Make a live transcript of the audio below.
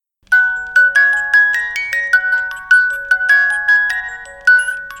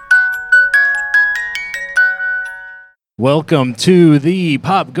Welcome to the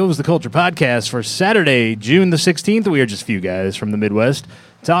Pop Goes the Culture podcast for Saturday, June the 16th. We are just a few guys from the Midwest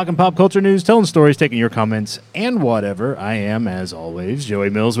talking pop culture news, telling stories, taking your comments, and whatever. I am, as always,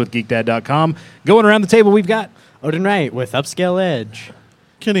 Joey Mills with GeekDad.com. Going around the table, we've got Odin Wright with Upscale Edge.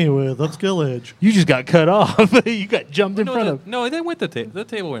 Kenny with Upscale Edge. You just got cut off. You got jumped in front of. No, they went the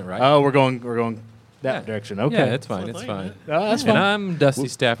table went right. Oh, we're going that direction. Okay. Yeah, it's fine. It's fine. Oh, that's And fine. I'm Dusty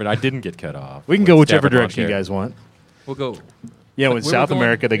Stafford. I didn't get cut off. We can with go whichever Stafford Lawn direction you Care. guys want. We'll go. Yeah, Where with we're South going?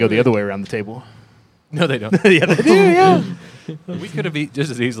 America, they go the other way around the table. No, they don't. Yeah, they do, yeah. We could have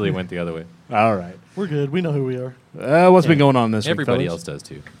just as easily went the other way. All right. We're good. We know who we are. What's been going on this Everybody week, else does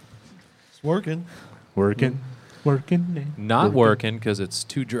too. It's working. Working. Not working because it's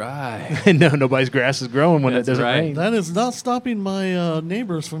too dry. No, nobody's grass is growing when That's it doesn't right. rain. That is not stopping my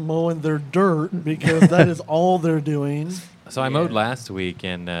neighbors from mowing their dirt because that is all they're doing. So I mowed last week,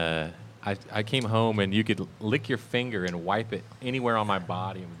 and I came home, and you could lick your finger and wipe it anywhere on my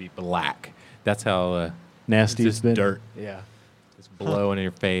body, and it would be black. That's how Nasty it's it's been. dirt. Yeah. Just blowing in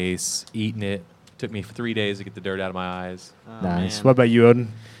your face, eating it. Took me 3 days to get the dirt out of my eyes. Oh, Nice. man. What about you,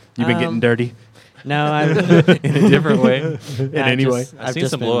 Odin? You've been getting dirty No, I'm In a different way. in any way? I've seen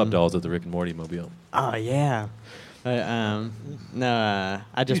some blow-up dolls at the Rick and Morty mobile. Oh yeah. I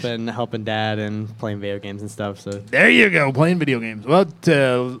just been helping Dad and playing video games and stuff. So There you go, playing video games. Well,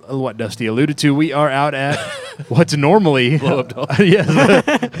 what Dusty alluded to, we are out at what's normally Blow-up doll. Yes,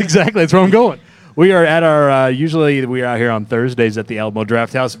 exactly. That's where I'm going. We are at our, usually we are out here on Thursdays at the Alamo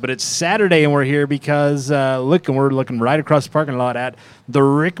Draft House, but it's Saturday and we're here because, we're looking right across the parking lot at the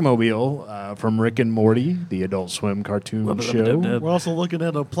Rickmobile from Rick and Morty, the Adult Swim cartoon show. We're also looking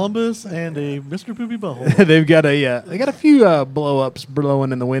at a Plumbus and a Mr. Poopy Butthole. They've got a few blow-ups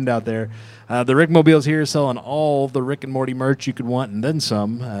blowing in the wind out there. The Rickmobile's here selling all the Rick and Morty merch you could want and then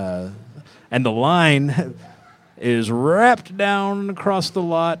some. And the line is wrapped down across the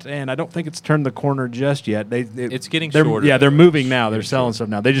lot, and I don't think it's turned the corner just yet. It's getting they're, shorter. Yeah, they're though. moving now. They're Getting selling shorter. stuff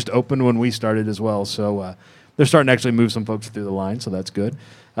now. They just opened when we started as well, so they're starting to actually move some folks through the line, so that's good.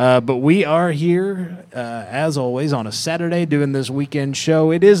 But we are here, as always, on a Saturday doing this weekend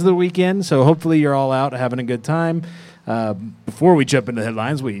show. It is the weekend, so hopefully you're all out having a good time. Before we jump into the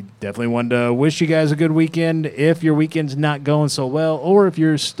headlines, we definitely wanted to wish you guys a good weekend. If your weekend's not going so well, or if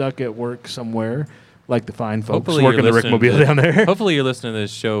you're stuck at work somewhere, like the fine folks Hopefully working the you're listening Rickmobile to- down there. Hopefully you're listening to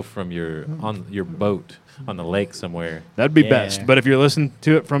this show from on your boat on the lake somewhere. That'd be Yeah. best. But if you're listening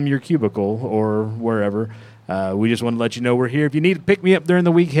to it from your cubicle or wherever, we just want to let you know we're here. If you need to pick me up during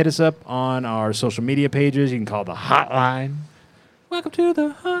the week, hit us up on our social media pages. You can call the hotline, Welcome to the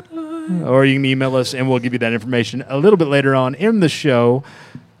hotline. or you can email us, and we'll give you that information a little bit later on in the show.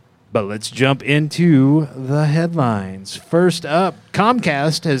 But let's jump into the headlines. First up,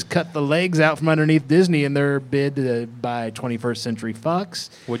 Comcast has cut the legs out from underneath Disney in their bid to buy 21st Century Fox.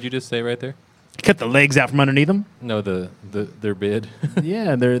 What'd you just say right there? Cut the legs out from underneath them. No, their bid.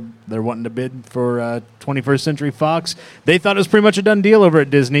 Yeah, they're wanting to bid for 21st Century Fox. They thought it was pretty much a done deal over at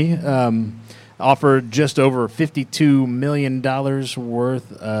Disney. Offered just over $52 million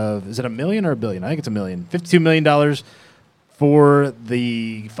worth of, is it a million or a billion? I think it's a million. $52 million for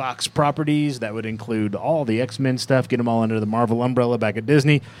the Fox properties. That would include all the X-Men stuff, get them all under the Marvel umbrella back at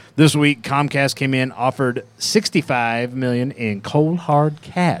Disney. This week, Comcast came in, offered $65 million in cold, hard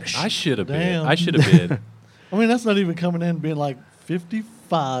cash. I should have bid. Damn. I should have bid. I mean, that's not even coming in being like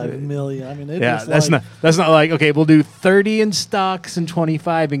 55 million. I mean, it Yeah, is that's not like, okay, we'll do 30 in stocks and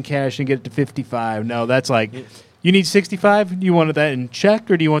 25 in cash and get it to 55. No, that's like, you need 65? Do you want that in check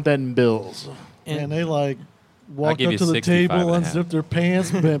or do you want that in bills? And they like walked give up you to the 65 table, and a half. unzipped their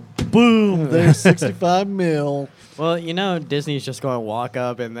pants, and boom, there's 65 mil. well, Disney's just going to walk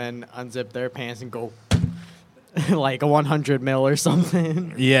up and then unzip their pants and go like a 100 mil or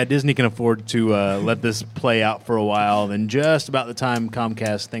something. Yeah, Disney can afford to let this play out for a while. Then just about the time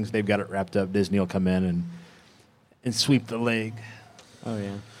Comcast thinks they've got it wrapped up, Disney will come in and sweep the leg. Oh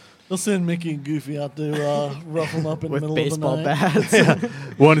yeah. They'll send Mickey and Goofy out to rough them up in the With middle baseball of the night.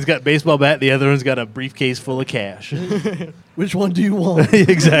 bats. One has got a baseball bat, the other one's got a briefcase full of cash. Which one do you want?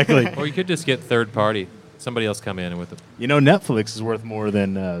 Exactly. Or you could just get third party. Somebody else come in with it. You know, Netflix is worth more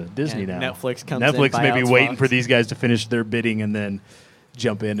than Disney Yeah, now. Netflix comes in, Netflix may be buyouts waiting Fox. for these guys to finish their bidding and then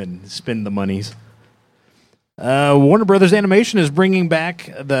jump in and spend the monies. Warner Brothers Animation is bringing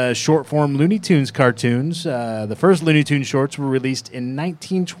back the short-form Looney Tunes cartoons. The first Looney Tunes shorts were released in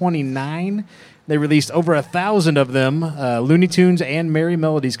 1929. They released over 1,000 of them. Looney Tunes and Merry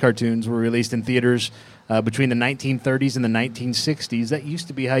Melodies cartoons were released in theaters between the 1930s and the 1960s. That used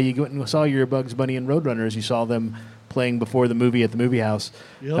to be how you went and saw your Bugs Bunny and Roadrunners. You saw them playing before the movie at the movie house.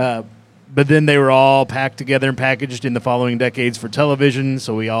 Yep. But then they were all packed together and packaged in the following decades for television.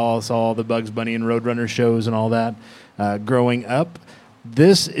 So we all saw the Bugs Bunny and Roadrunner shows and all that growing up.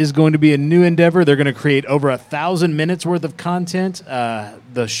 This is going to be a new endeavor. They're going to create over 1,000 minutes worth of content.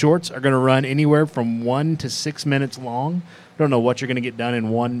 The shorts are going to run anywhere from 1 to 6 minutes long. I don't know what you're going to get done in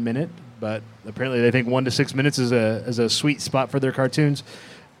 1 minute, but apparently they think 1 to 6 minutes is a sweet spot for their cartoons.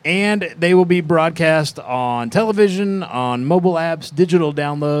 And they will be broadcast on television, on mobile apps, digital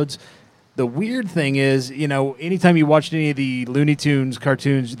downloads. The weird thing is, anytime you watched any of the Looney Tunes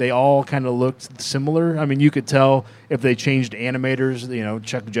cartoons, they all kind of looked similar. I mean, you could tell if they changed animators.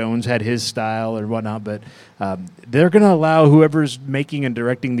 Chuck Jones had his style or whatnot, but they're going to allow whoever's making and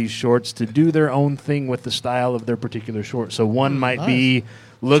directing these shorts to do their own thing with the style of their particular short. So one might be...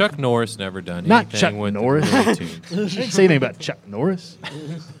 Chuck Norris never done not anything Chuck with Norris. the Looney Tunes. I didn't say anything about Chuck Norris.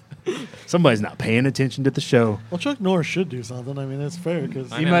 Somebody's not paying attention to the show. Well, Chuck Norris should do something. I mean, it's fair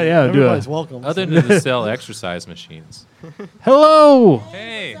because He might, do everybody's welcome. Other than to sell exercise machines. Hello.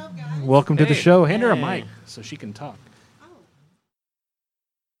 Hey. Welcome to the Hey. show. Hand her a Hey. mic so she can talk.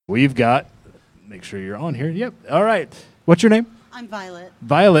 We've got, make sure you're on here. Yep. All right. What's your name? I'm Violet.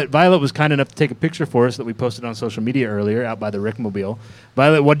 Violet was kind enough to take a picture for us that we posted on social media earlier out by the Rickmobile.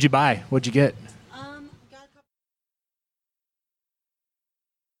 Violet, what'd you buy? What'd you get? Got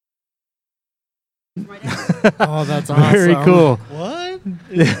a couple. Right out. Oh, that's awesome. Very cool. What?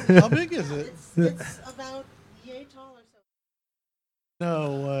 How big is it? It's about yay tall or so.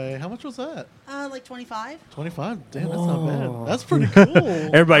 No way. How much was that? Like 25. 25. Damn, that's not Whoa. bad. That's pretty cool.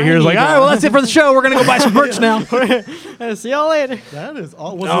 Everybody here is like, all right, well, that's it for the show. We're going to go buy some merch now. See y'all later. That is.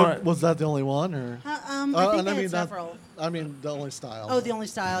 All right. Was that the only one, or? I and think I they mean, had several. I mean, the only style. Oh, the only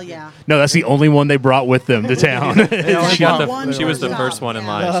style, yeah. No, that's the only one they brought with them to town. She was the Stop. first one in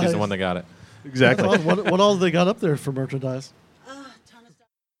line. Yeah. She's the one that got it. Exactly. What all they got up there for merchandise? Ton of stuff.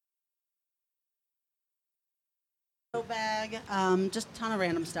 Tote bag, just ton of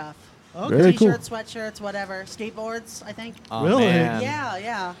random stuff. Okay. Very cool. T-shirts, sweatshirts, whatever. Skateboards, I think. Oh, Really? man.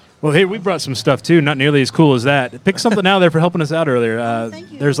 Yeah. Well, hey, we brought some stuff too. Not nearly as cool as that. Pick something out there for helping us out earlier.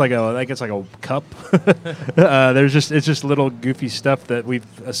 Thank you. There's like I guess like a cup. It's just little goofy stuff that we've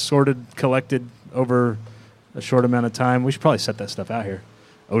collected over a short amount of time. We should probably set that stuff out here.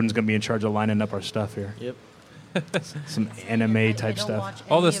 Odin's gonna be in charge of lining up our stuff here. Yep. Some anime I type don't stuff. watch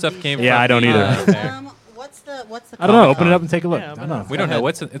All any this of stuff these came shows. Yeah, I don't either. there. What's the I don't know. Open it Comic-Con. up and take a look. Yeah, I don't know. We don't know.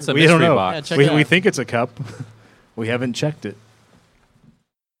 It's a We don't mystery know. box. Yeah, check we it out. think it's a cup. We haven't checked it.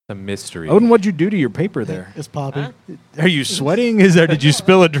 A mystery. Odin, what'd you do to your paper there? It's Poppy. Huh? Are you sweating? Did you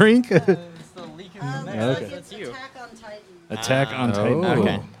spill a drink? Looks Okay. like it's That's you. Attack on Titan. Attack on Titan. Oh.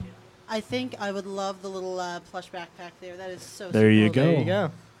 Okay. I think I would love the little plush backpack there. That is so There you super. go. There you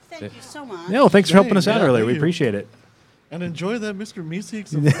go. Thank you so much. No, thanks for helping us out Yeah, earlier. thank We you. appreciate it. And enjoy that Mr.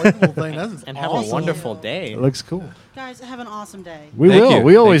 Meeseeks inflatable thing. That is And have awesome. a wonderful day. It looks cool. Guys, have an awesome day. We Thank will. you.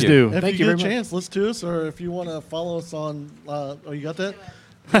 We always Thank you. do. If Thank you you get a very chance, listen to us, or if you want to follow us on, oh, you got that?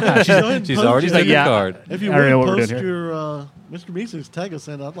 She's already She's like, taken yeah. a card. If you I already know would what we're post doing your Mr. Meeseeks, tag us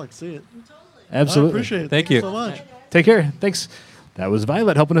in. I'd like to see it. Absolutely. I appreciate it. Thank you you. so much. Take care. Thanks. That was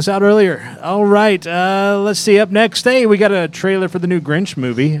Violet helping us out earlier. All right. Let's see. Up next, hey, we got a trailer for the new Grinch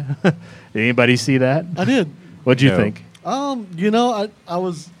movie. Did anybody see that? I did. What'd you No. think? I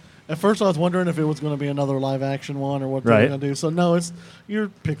was at first I was wondering if it was going to be another live action one or what they Right. were going to do. So no, it's your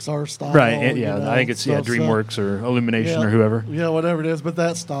Pixar style. Right. and you yeah. know, I think it's stuff, so- DreamWorks or Illumination Yeah. or whoever. Yeah, whatever it is, but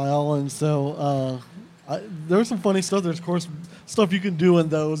that style. And so there's some funny stuff. There's, of course, stuff you can do in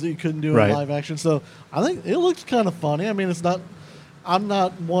those that you couldn't do Right. in live action. So I think it looks kind of funny. I mean, it's not. I'm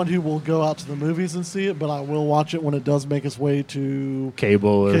not one who will go out to the movies and see it, but I will watch it when it does make its way to Cable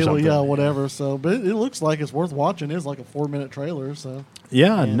or cable, something. yeah, whatever. So, but it looks like it's worth watching. It's like a 4-minute trailer. So,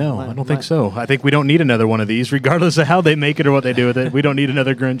 Yeah, Yeah, no, might- I don't think might- so. I think we don't need another one of these, regardless of how they make it or what they do with it. We don't need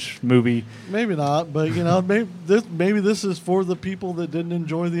another Grinch movie. maybe not, but maybe this is for the people that didn't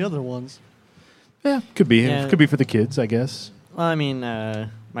enjoy the other ones. Yeah, could be. Yeah. Could be for the kids, I guess. Well, I mean,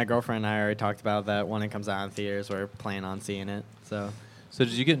 my girlfriend and I already talked about that when it comes out in theaters. We're planning on seeing it. So, So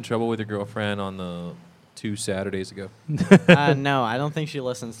did you get in trouble with your girlfriend on the 2 Saturdays ago? no, I don't think she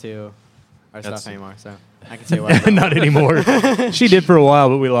listens to our That's- stuff anymore. So I can say what. Not anymore. She did for a while,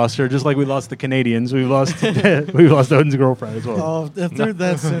 but we lost her. Just like we lost the Canadians, we lost Odin's girlfriend as well. Oh, if they're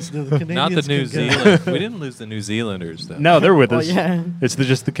that sensitive, the Canadians Not the New can go. Zealand. We didn't lose the New Zealanders though. No, they're with Well, us. yeah. It's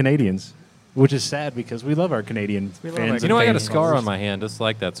just the Canadians, which is sad because we love our Canadian We love fans. our and You know, I got a fans. scar on my hand, just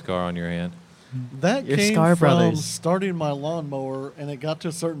like that scar on your hand. That Your came Scar from Brothers. starting my lawnmower, and it got to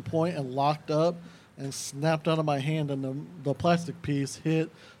a certain point and locked up and snapped out of my hand, and the plastic piece hit,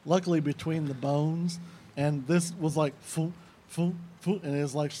 luckily between the bones, and this was like and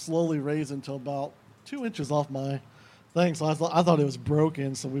it's like slowly raised until about 2 inches off my thing. So I thought it was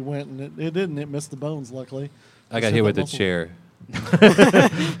broken, so we went, and it didn't. It missed the bones, luckily. I got hit with a chair.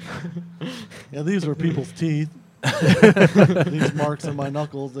 Yeah, these are people's teeth. These marks on my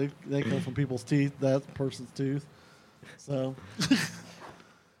knuckles, they come from people's teeth. That person's tooth. So,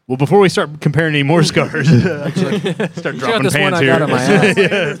 Well, before we start comparing any more scars, start dropping this one pans I here. got on my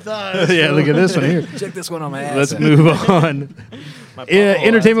ass. Yeah, look at this one here. Check this one on my ass. Let's move on.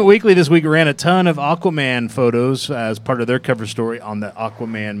 Entertainment Weekly this week ran a ton of Aquaman photos as part of their cover story on the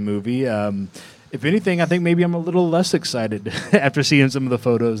Aquaman movie. If anything, I think maybe I'm a little less excited after seeing some of the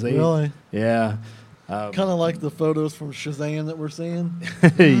photos. really, Yeah. kind of like the photos from Shazam that we're seeing.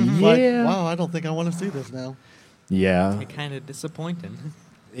 Yeah. Like, wow, I don't think I want to see this now. Yeah. Kind of disappointing.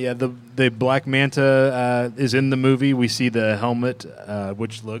 Yeah, the Black Manta is in the movie. We see the helmet,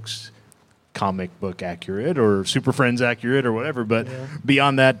 which looks comic book accurate or Super Friends accurate or whatever. But Yeah.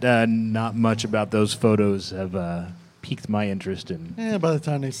 beyond that, not much about those photos have piqued my interest in. Yeah, by the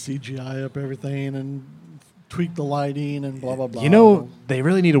time they CGI up everything and tweak the lighting and blah blah blah. You know, they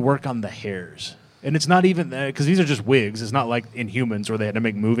really need to work on the hairs. And it's not even because these are just wigs. It's not like in Humans where they had to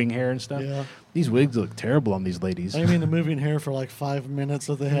make moving hair and stuff. Yeah. These wigs look terrible on these ladies. I mean, the moving hair for like 5 minutes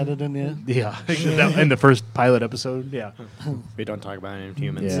that they had it in the. Yeah, in the first pilot episode. Yeah, We don't talk about it in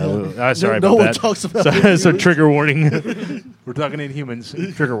humans. yeah. Yeah. well, sorry no about one that. talks about So, it. so trigger warning. We're talking in Humans.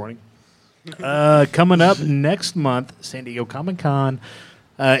 Trigger warning. Coming up next month, San Diego Comic-Con.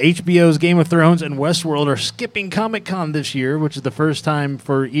 HBO's Game of Thrones and Westworld are skipping Comic-Con this year, which is the first time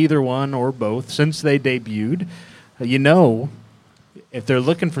for either one or both since they debuted. If they're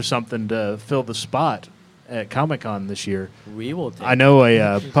looking for something to fill the spot at Comic-Con this year, We will take I know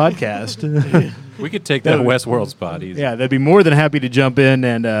a podcast. We could take that Westworld spot easy. Yeah, they'd be more than happy to jump in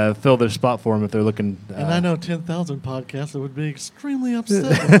and fill their spot for them if they're looking. And I know 10,000 podcasts that would be extremely upset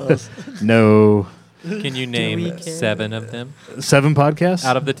with us. No. Can you we name care? 7 of them 7 podcasts?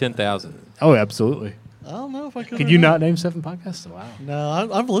 out of the 10,000? Oh, absolutely. I don't know if I could. Can you not name 7 podcasts? Wow. No,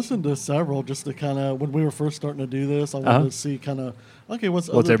 I've listened to several just to kind of when we were first starting to do this. I wanted Uh-huh. to see kind of what's What's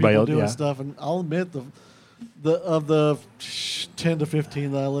other everybody people else- doing yeah. stuff. And I'll admit the 10 to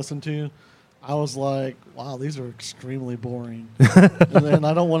 15 that I listened to, I was like, wow, these are extremely boring. And then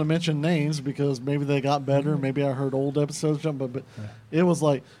I don't want to mention names because maybe they got better. Maybe I heard old episodes jump, but it was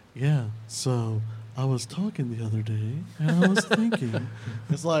like, yeah. So I was talking the other day and I was thinking,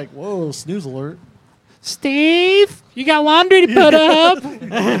 it's like, whoa, snooze alert. Steve, you got laundry to put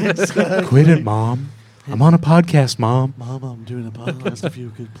up. Quit it, Mom. I'm on a podcast, Mom. Mom, I'm doing a podcast. If you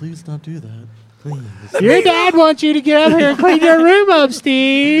could please not do that. Please. Your dad wants you to get up here and clean your room up,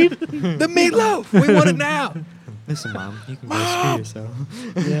 Steve. The meatloaf! We want it now! Listen, Mom, you can go screw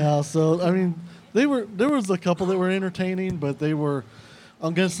yourself. Yeah, so I mean, there was a couple that were entertaining, but they were.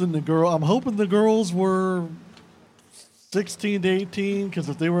 I'm guessing I'm hoping the girls were 16 to 18 because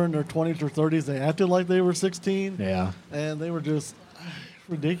if they were in their 20s or 30s, they acted like they were 16, Yeah. and they were just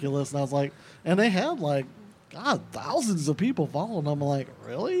ridiculous. And I was like, and they had like, God, thousands of people following them. I'm like,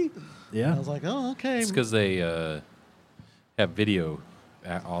 really? Yeah. I was like, oh, okay. It's because they have video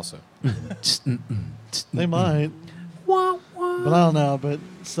also. They might. But I don't know. But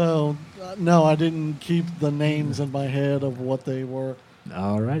so, no, I didn't keep the names in my head of what they were.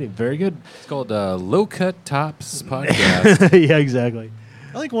 All righty. Very good. It's called Low Cut Tops Podcast. Yeah, exactly.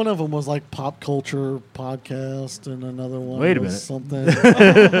 I think one of them was like Pop Culture Podcast, and another one Wait a was minute. something.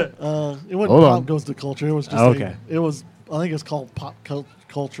 It wasn't Hold Pop on. Goes to Culture. It was just Okay. it was. I think it's called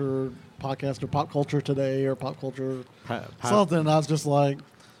Culture Podcast or Pop Culture Today or Pop Culture something. And I was just like,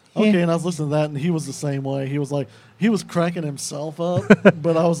 okay. And I was listening to that, and he was the same way. He was like, he was cracking himself up,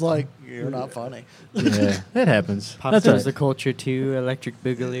 but I was like, you're not funny. Yeah, it happens. Pop That's Goes all right. the Culture 2, Electric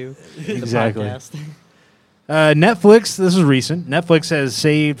Boogaloo. Exactly. The podcast. Netflix, this is recent. Netflix has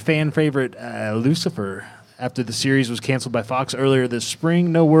saved fan favorite Lucifer after the series was canceled by Fox earlier this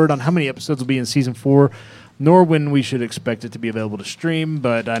spring. No word on how many episodes will be in season 4, nor when we should expect it to be available to stream.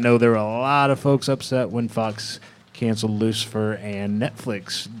 But I know there were a lot of folks upset when Fox canceled Lucifer and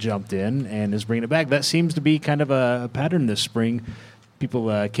Netflix jumped in and is bringing it back. That seems to be kind of a pattern this spring.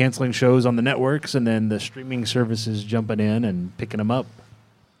 People canceling shows on the networks and then the streaming services jumping in and picking them up.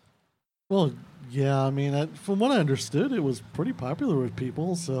 Well, yeah. I mean, from what I understood, it was pretty popular with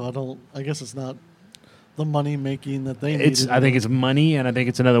people. So I guess it's not the money making that they needed. I think it's money, and I think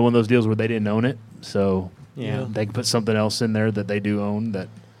it's another one of those deals where they didn't own it, so Yeah. they can put something else in there that they do own that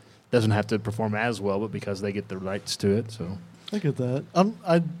doesn't have to perform as well, but because they get the rights to it. So I get that.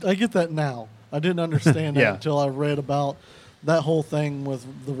 I get that now. I didn't understand Yeah. that until I read about that whole thing with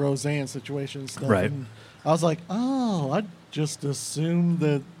the Roseanne situation and stuff. Right. And I was like, oh, I just assumed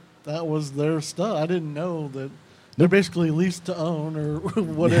that was their stuff. I didn't know that they're basically leased to own or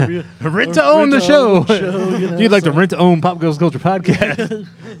whatever. Rent to own the show. If If you'd like to rent to own Pop Goes Culture podcast,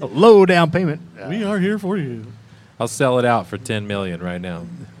 a low down payment. we are here for you. I'll sell it out for $10 million right now.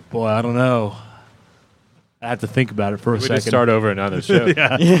 Boy, I don't know. I have to think about it for a We second. just start over another show.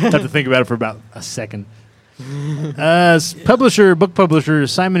 I have to think about it for about a second. Book publisher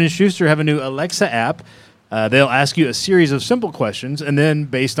Simon & Schuster have a new Alexa app. They'll ask you a series of simple questions, and then,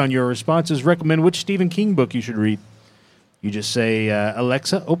 based on your responses, recommend which Stephen King book you should read. You just say,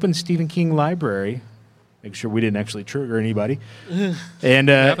 Alexa, open Stephen King library. Make sure we didn't actually trigger anybody. And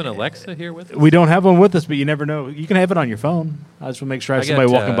Do you have an Alexa here with us? we don't have one with us, but you never know. You can have it on your phone. I just want to make sure I somebody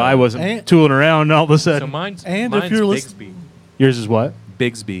got, walking by wasn't and- tooling around and all of a So sudden. mine's And if mine's you're Bigsby. Yours is what?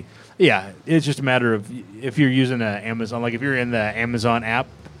 Bigsby. Yeah, it's just a matter of if you're using Amazon, like if you're in the Amazon app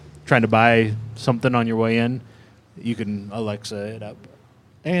trying to buy something on your way in, you can Alexa it up.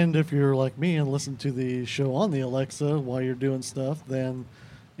 And if you're like me and listen to the show on the Alexa while you're doing stuff, then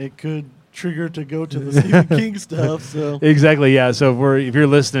it could trigger to go to the Stephen King stuff. So Exactly, yeah. So if you're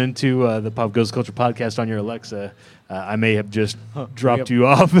listening to the Pop Goes Culture podcast on your Alexa, I may have just dropped you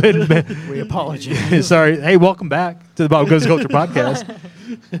off. We apologize. Sorry. Hey, welcome back to the Pop Goes Culture podcast.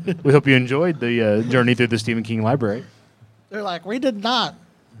 We hope you enjoyed the journey through the Stephen King library. they're like, we did not.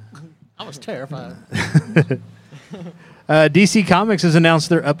 I was terrified. DC Comics has announced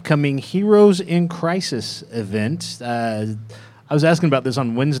their upcoming Heroes in Crisis event. I was asking about this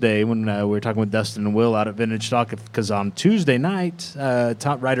on Wednesday when we were talking with Dustin and Will out at Vintage Stock, because on Tuesday night, comic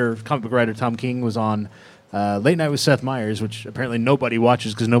book writer Tom King was on Late Night with Seth Meyers, which apparently nobody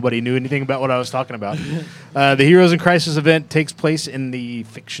watches because nobody knew anything about what I was talking about. The Heroes in Crisis event takes place in the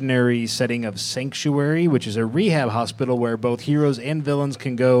fictionary setting of Sanctuary, which is a rehab hospital where both heroes and villains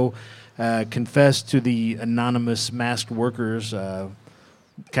can go confess to the anonymous masked workers,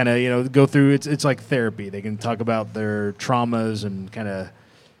 kind of go through. It's like therapy. They can talk about their traumas and kind of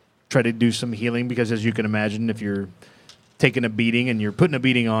try to do some healing, because as you can imagine, if you're taking a beating and you're putting a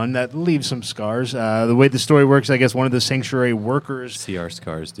beating on, that leaves some scars. The way the story works, I guess one of the sanctuary workers. CR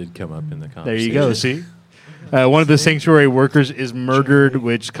scars did come up in the conversation. There you go. See. One of the sanctuary workers is murdered,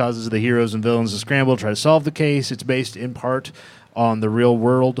 which causes the heroes and villains to scramble, try to solve the case. It's based in part on the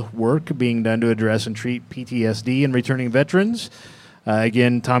real-world work being done to address and treat PTSD and returning veterans.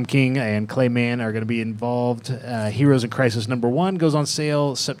 Again, Tom King and Clay Mann are going to be involved. Heroes in Crisis #1 goes on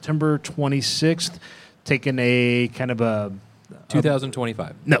sale September 26th, taking a kind of a...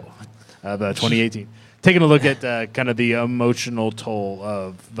 2025. No, of 2018. Taking a look at kind of the emotional toll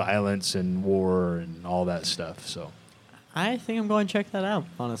of violence and war and all that stuff. So I think I'm going to check that out,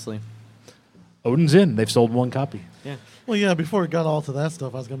 honestly. Odin's in. They've sold one copy. Yeah. Well, yeah, before it got all to that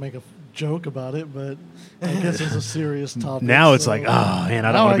stuff, I was going to make a joke about it, but I guess it's a serious topic. Now it's so- like, oh, man,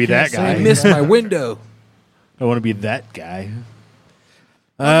 I don't Now want to be can't that guy. say I missed my window. don't want to be that guy.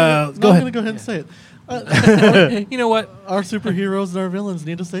 No, Go I'm going ahead. to go ahead and say it. You know what? Our superheroes and our villains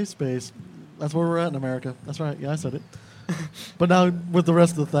need a safe space. That's where we're at in America. That's right. Yeah, I said it. But now with the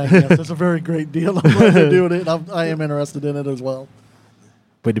rest of the thing, yes, it's a very great deal. I'm glad they're doing it. I am interested in it as well.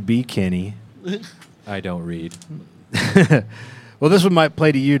 Way to be, Kenny. I don't read. Well, this one might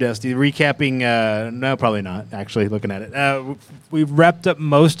play to you, Dusty. Recapping, no, probably not, actually, looking at it. We've wrapped up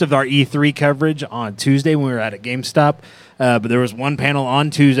most of our E3 coverage on Tuesday when we were at GameStop, but there was one panel on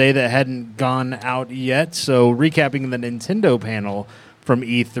Tuesday that hadn't gone out yet. So recapping the Nintendo panel from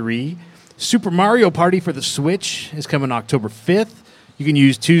E3, Super Mario Party for the Switch is coming October 5th. You can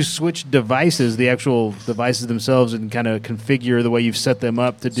use 2 Switch devices, the actual devices themselves, and kind of configure the way you've set them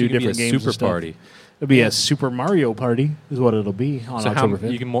up to So do you can be different a games. and super stuff. party. It'll be a Super Mario Party, is what it'll be on So October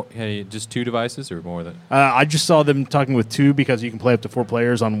 5th. you can just 2 devices or more than? I just saw them talking with 2 because you can play up to 4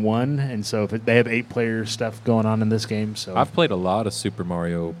 players on 1, and so they have 8-player stuff going on in this game. So I've played a lot of Super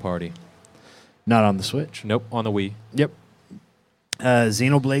Mario Party. not on the Switch. Nope, on the Wii. Yep.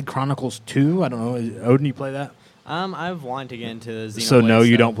 Xenoblade Chronicles 2. I don't know. Odin, you play that? I've wanted to get into Xenoblade So no,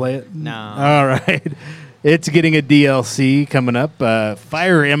 you stuff. don't play it. No. All right. It's getting a DLC coming up.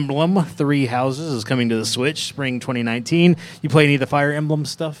 Fire Emblem 3 Houses is coming to the Switch spring 2019. You play any of the Fire Emblem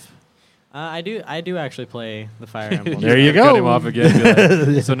stuff? I do actually play the Fire Emblem. There you Cut go. him off again.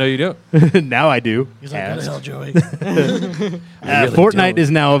 Be like, so no, you don't. Now I do. He's like, what the Ask. hell, Joey? really Fortnite don't. is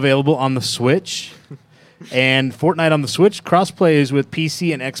now available on the Switch. And Fortnite on the Switch cross-plays with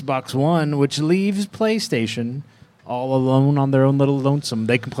PC and Xbox One, which leaves PlayStation all alone on their own little lonesome.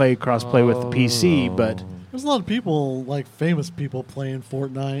 They can play cross-play with the PC, but There's a lot of people, like famous people, playing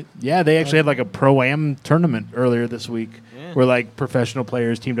Fortnite. Yeah, they actually had like a pro-am tournament earlier this week Yeah. where like professional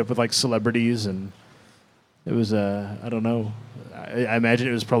players teamed up with like celebrities, and it was I don't know. I imagine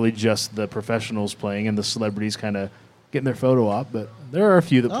it was probably just the professionals playing and the celebrities kind of getting their photo op, but there are a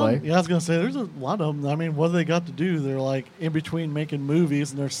few that play. Yeah, I was gonna say there's a lot of them. I mean, what do they got to do? They're like in between making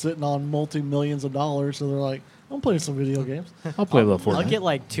movies, and they're sitting on multi-millions of dollars. So they're like, I'm playing some video games. I'll play a little I'll Fortnite. get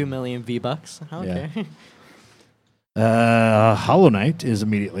like 2 million V-Bucks. I don't Yeah. care. Hollow Knight is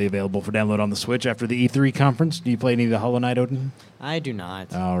immediately available for download on the Switch after the E3 conference. Do you play any of the Hollow Knight, Odin? I do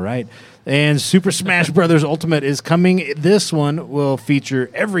not. All right. And Super Smash Bros. Ultimate is coming. This one will feature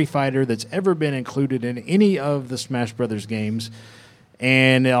every fighter that's ever been included in any of the Smash Bros. Games.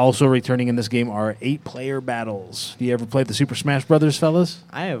 And also returning in this game are 8-player battles. Do you ever play the Super Smash Bros., fellas?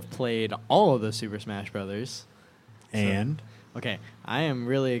 I have played all of the Super Smash Brothers. And Okay, I am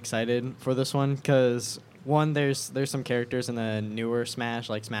really excited for this one because one, there's some characters in the newer Smash,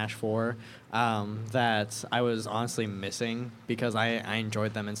 like Smash 4, that I was honestly missing because I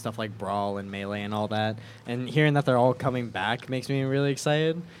enjoyed them in stuff like Brawl and Melee and all that. And hearing that they're all coming back makes me really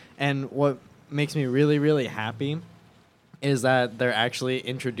excited. And what makes me really, really happy is that they're actually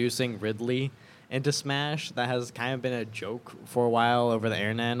introducing Ridley into Smash. That has kind of been a joke for a while over the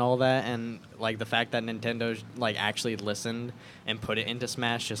internet and all that, and like the fact that Nintendo like actually listened and put it into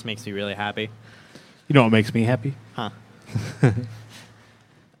Smash just makes me really happy. you know what makes me happy? Huh.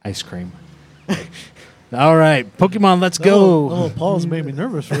 Ice cream. All right. Pokemon, let's Oh, go. pause made me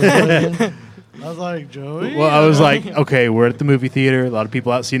nervous for a second. I was like, Joey. Well, I was like, okay, we're at the movie theater. A lot of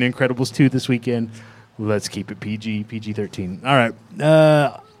people out seeing Incredibles 2 this weekend. Let's keep it PG-13. All right.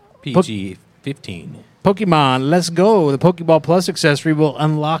 PG-15. Pokemon, let's go. The Pokeball Plus accessory will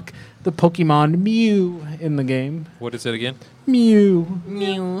unlock the Pokemon Mew in the game. What is it again? Mew.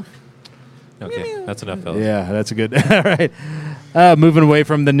 Mew. Okay, that's enough, fellas. Yeah, that's a good. All right. Moving away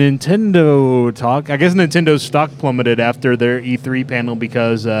from the Nintendo talk, I guess Nintendo's stock plummeted after their E3 panel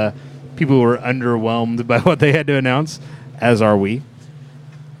because people were underwhelmed by what they had to announce, as are we.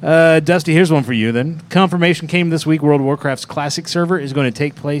 Dusty, here's one for you then. Confirmation came this week. World of Warcraft's Classic server is going to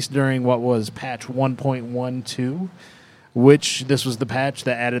take place during what was patch 1.12, which this was the patch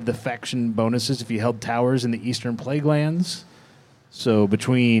that added the faction bonuses if you held towers in the Eastern Plaguelands. So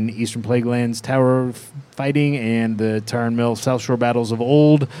between Eastern Plaguelands tower fighting and the Tarn Mill South Shore battles of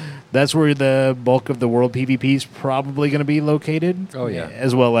old, that's where the bulk of the world PvP is probably going to be located. Oh, yeah.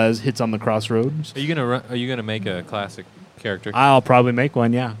 As well as hits on the crossroads. Are you gonna make a classic character? I'll probably make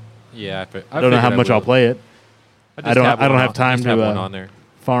one, yeah. Yeah, I don't know how much I'll play it. I don't have time just to have one on there.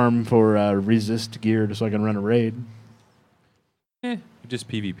 farm for resist gear just so I can run a raid. Just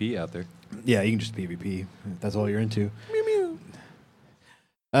PvP out there. Yeah, you can just PvP. If that's all you're into.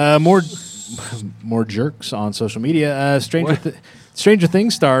 More jerks on social media. Stranger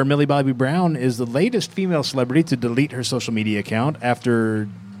Things star Millie Bobby Brown is the latest female celebrity to delete her social media account after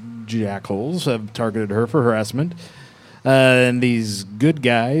jackals have targeted her for harassment. And these good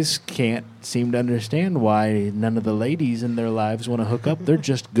guys can't seem to understand why none of the ladies in their lives want to hook up. They're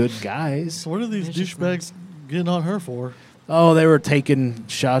just good guys. So what are these douchebags getting on her for? Oh, they were taking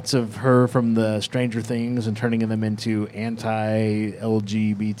shots of her from the Stranger Things and turning them into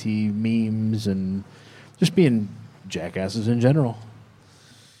anti-LGBT memes and just being jackasses in general.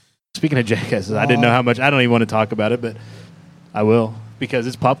 Speaking of jackasses, I didn't know how much. I don't even want to talk about it, but I will because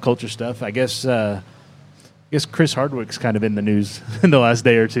it's pop culture stuff. I guess Chris Hardwick's kind of in the news in the last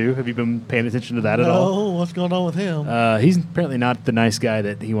day or two. Have you been paying attention to that at all? No, what's going on with him? He's apparently not the nice guy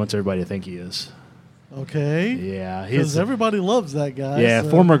that he wants everybody to think he is. Okay. Yeah, Because everybody loves that guy. Yeah, so-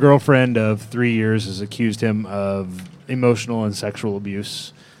 former girlfriend of 3 years has accused him of emotional and sexual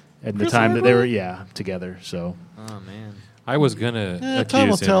abuse at the Chris time that they were Hardwick? together. So Oh man. I was gonna time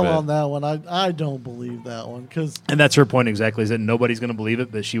will accuse him, tell but on that one. I don't believe that one because and that's her point exactly, is that nobody's going to believe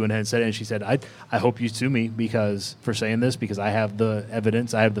it, but she went ahead and said it, and she said, I hope you sue me for saying this, because I have the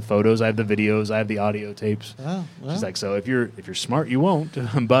evidence, I have the photos, I have the videos, I have the audio tapes. She's like, so if you're smart, you won't,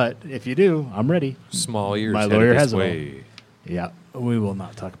 but if you do, I'm ready. small ears. My headed lawyer this has it all. way. Yeah, we will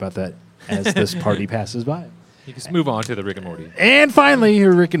not talk about that as this party passes by. You can just move on to the Rick and Morty. And finally,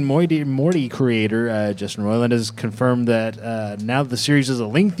 Rick and Morty creator Justin Roiland has confirmed that now that the series is a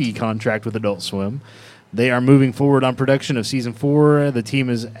lengthy contract with Adult Swim, they are moving forward on production of season 4. The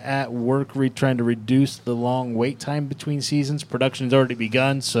team is at work trying to reduce the long wait time between seasons. Production has already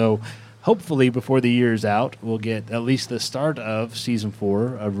begun, so hopefully before the year's out, we'll get at least the start of season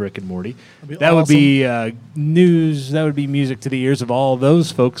 4 of Rick and Morty. That'd be That would awesome. be news. That would be music to the ears of all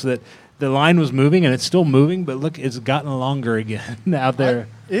those folks that the line was moving, and it's still moving, but look, it's gotten longer again out there.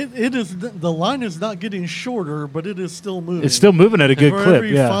 It is the line is not getting shorter, but it is still moving. It's still moving at a good For clip.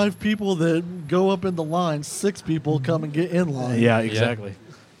 every Yeah. 5 people that go up in the line, 6 people come and get in line. Yeah, exactly.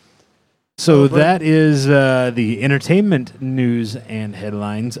 So but- that is the entertainment news and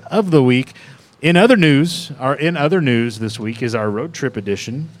headlines of the week. In other news this week is our road trip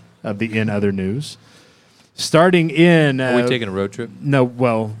edition of the In Other News. Starting in... Are we taking a road trip? No,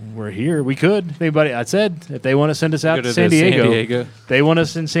 well, we're here. We could. Anybody, I said, if they want to send us out Go to to San the San Diego, Diego. they want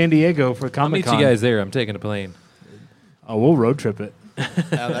us in San Diego for I'll Comic meet Con. you guys there. I'm taking a plane. Oh, we'll road trip it.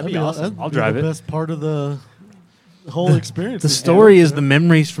 That'd be awesome. I'll drive the it. best part of the whole experience. The is story road is trip. the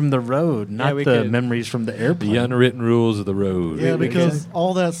memories from the road, not we the could- memories from the airplane. The unwritten rules of the road. Yeah, because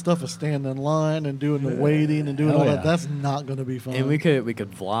all that stuff is standing in line and doing the waiting and doing Oh, all yeah. that. That's not going to be fun. And we could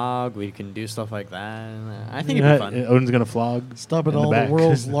vlog. We can do stuff like that. I think Yeah, it'd be fun. Odin's gonna flog. stop at in the all the, back.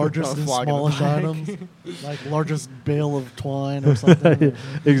 world's largest and Flog in the smallest back. items, like largest bale of twine or something.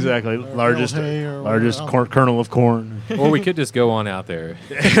 Exactly, largest hay or largest whatever. kernel of corn. Or we could just go on out there.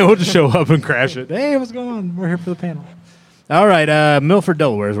 We'll just show up and crash it. Hey, what's going on? We're here for the panel. All right, Milford,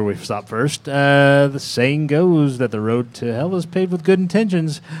 Delaware is where we stopped first. The saying goes that the road to hell is paved with good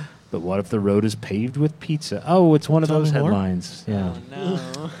intentions, but what if the road is paved with pizza? Oh, it's one of Tell those me more. headlines. Yeah, No.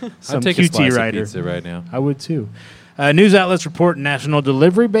 some I'd take a QT slice writer. of pizza right now. I would too. News outlets report national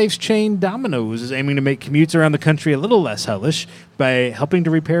delivery-based chain Domino's is aiming to make commutes around the country a little less hellish by helping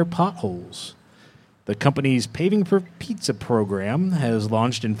to repair potholes. The company's Paving for Pizza program has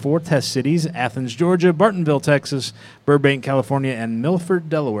launched in 4 test cities: Athens, Georgia; Bartonville, Texas; Burbank, California; and Milford,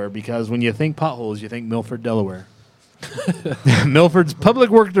 Delaware, because when you think potholes, you think Milford, Delaware. Milford's public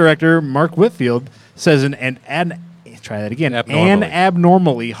work director, Mark Whitfield, says Abnormally. an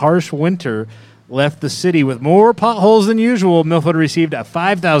abnormally harsh winter left the city with more potholes than usual. Milford received a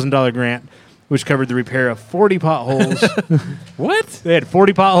 $5,000 grant, which covered the repair of 40 potholes. What? They had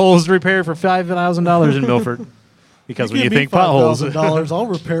 40 potholes to repair for $5,000 in Milford. Because when you think potholes, $5,000, I'll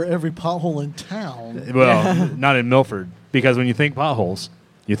repair every pothole in town. well, not in Milford. Because when you think potholes,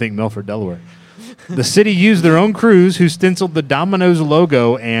 you think Milford, Delaware. The city used their own crews who stenciled the Domino's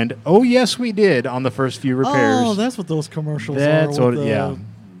logo and "Oh yes, we did" on the first few repairs. Oh, that's what those commercials That's are. what, with yeah.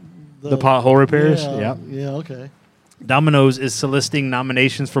 The pothole repairs. Yeah, Yeah. yeah, okay. Domino's is soliciting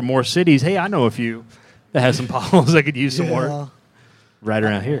nominations for more cities. Hey, I know a few that have some potholes that could use some Yeah. work right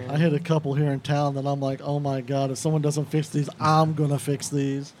around here. I hit a couple here in town that I'm like, oh my God, if someone doesn't fix these, I'm going to fix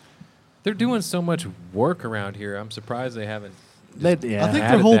these. They're doing so much work around here. I'm surprised they haven't. Yeah. I think their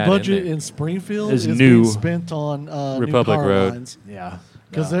added whole that in budget there. in Springfield Is is new. being spent on Republic new power Road. lines. Yeah.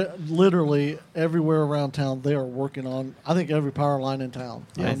 Because they're literally everywhere around town, they are working on, I think, every power line in town.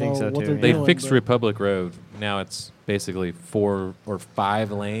 Yeah, I don't think know so, what too. they're They doing, fixed but- Republic Road. Now it's basically 4 or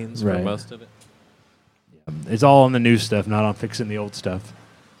 5 lanes Right. for most of it. It's all on the new stuff, not on fixing the old stuff.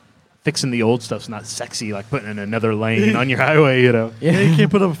 Fixing the old stuff's not sexy like putting in another lane on your highway, you know. Yeah, you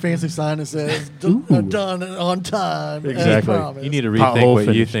can't put up a fancy sign that says Ooh. done on time. as Exactly. promised." You need to Pothole rethink what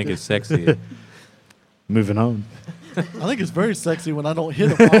you finished. think is sexy. Moving on. I think it's very sexy when I don't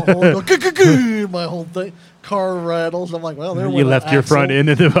hit a pothole. And go, "Goo-goo-goo," my whole thing, car rattles. I'm like, well, there You went an left your front axle. end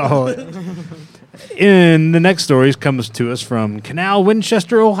in the In the next stories comes to us from Canal,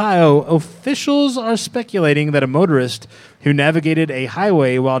 Winchester, Ohio. Officials are speculating that a motorist who navigated a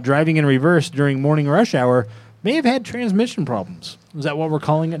highway while driving in reverse during morning rush hour may have had transmission problems. Is that what we're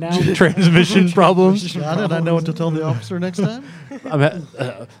calling it now? Transmission problems? Got it. I know what to tell the officer next time.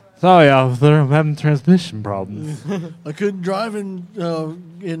 Sorry, officer, I'm having transmission problems. I couldn't drive in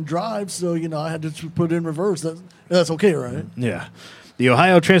drive, so I had to put it in reverse. That's okay, right? Yeah. The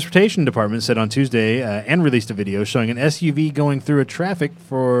Ohio Transportation Department said on Tuesday and released a video showing an SUV going through a traffic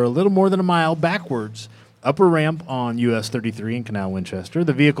for a little more than a mile backwards up a ramp on US 33 in Canal, Winchester.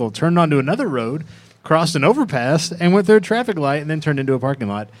 The vehicle turned onto another road, crossed an overpass, and went through a traffic light and then turned into a parking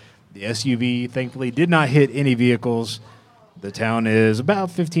lot. The SUV thankfully did not hit any vehicles. The town is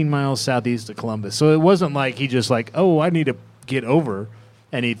about 15 miles southeast of Columbus. So it wasn't like he just I need to get over,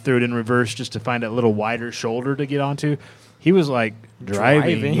 and he threw it in reverse just to find a little wider shoulder to get onto. He was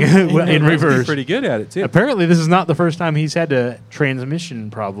driving in reverse. Pretty good at it too. Apparently, this is not the first time he's had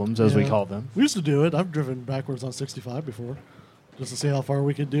transmission problems, as we Yeah. call them. We used to do it. I've driven backwards on 65 before, just to see how far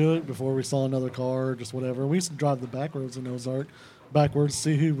we could do it before we saw another car or just whatever. We used to drive the back roads in Ozark, backwards,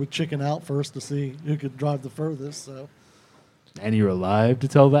 see who would chicken out first to see who could drive the furthest. So, And you're alive to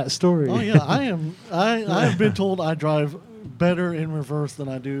tell that story. oh yeah, I am. I have been told I drive better in reverse than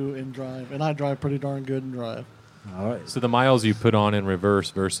I do in drive, and I drive pretty darn good in drive. All right. So the miles you put on in reverse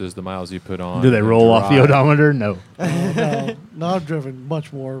versus the miles you put on. Do they in roll off the drive. odometer? No. No, I've driven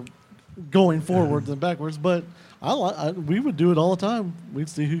much more going forwards and backwards. But we would do it all the time. We'd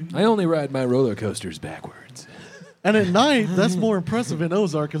see who. I only ride my roller coasters backwards. And at night, that's more impressive in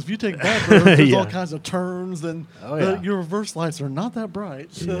Ozark because if you take back roads, there's Yeah. all kinds of turns, and your reverse lights are not that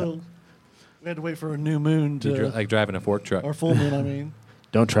bright. So we had to wait for a new moon Like driving a fork truck. or full moon. I mean,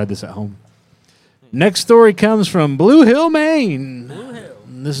 Don't try this at home. Next story comes from Blue Hill, Maine.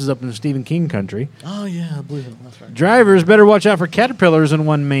 This is up in Stephen King country. oh yeah, Blue Hill. That's right. Drivers better watch out for caterpillars in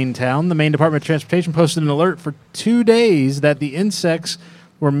one Maine town. The Maine Department of Transportation posted an alert for 2 days that the insects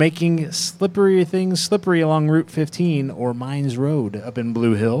were making slippery things slippery along Route 15 or Mines Road up in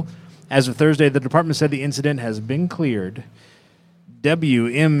Blue Hill. As of Thursday, the department said the incident has been cleared.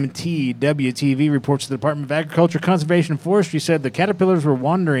 WMTW-TV reports the Department of Agriculture, Conservation, and Forestry said the caterpillars were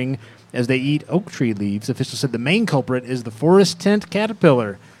wandering as they eat oak tree leaves. Officials said the main culprit is the forest tent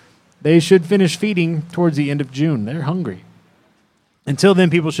caterpillar. They should finish feeding towards the end of June. They're hungry. Until then,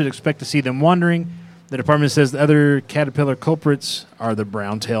 people should expect to see them wandering. The department says the other caterpillar culprits are the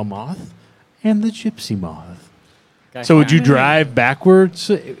brown-tail moth and the gypsy moth. So would you drive backwards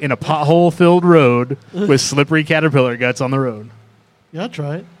in a pothole-filled road with slippery caterpillar guts on the road? Yeah, I'd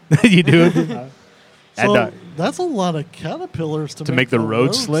try it. You do it? So that's a lot of caterpillars to make the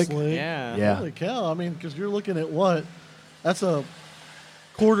road slick? Yeah. Yeah. Holy cow! I mean, because you're looking at what? That's a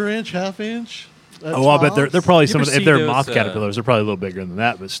quarter-inch, half-inch. Oh, I bet they're probably You ever if see they're those, moth caterpillars, they're probably a little bigger than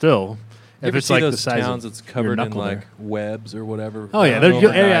that, but still. You If ever it's see like those the size towns of that's your covered in knuckle like there. webs or whatever? Oh yeah,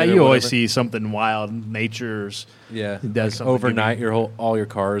 Overnight or you always whatever. see something wild. Nature's Yeah, it does something Overnight, unique. all your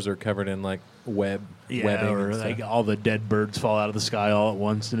cars are covered in like webbing. or and like stuff. all the dead birds fall out of the sky all at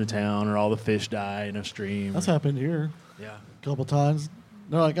once in a town, or all the fish die in a stream. That's happened here yeah. a couple times.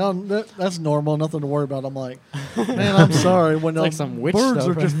 They're like, "Oh, that's normal, nothing to worry about." I'm like, "Man, I'm sorry." When like those some witch birds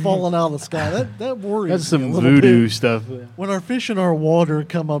stuff are just right falling out of the sky, that worries That's me some a little voodoo bit. stuff. When our fish in our water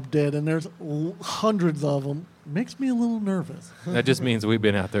come up dead, and there's hundreds of them, makes me a little nervous. That just means we've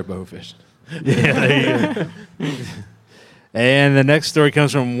been out there bow fishing. Yeah, there you go. And the next story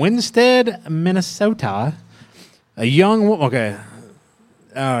comes from Winstead, Minnesota. A young woman. Okay.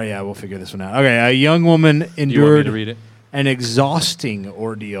 Oh yeah, we'll figure this one out. Okay, a young woman Do you want me endured to read it? an exhausting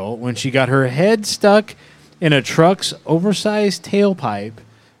ordeal when she got her head stuck in a truck's oversized tailpipe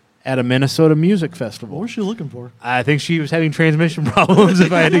at a Minnesota music What festival. was she looking for? I think she was having transmission problems,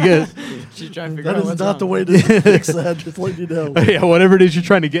 if I had to guess. She's trying to figure That out is what's not the wrong. way to fix that. Just let you know. Yeah, whatever it is you're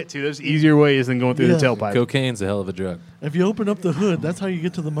trying to get to, there's easier ways than going through the Yeah. tailpipe. Cocaine's a hell of a drug. If you open up the hood, that's how you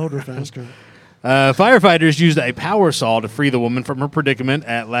get to the motor faster. Firefighters used a power saw to free the woman from her predicament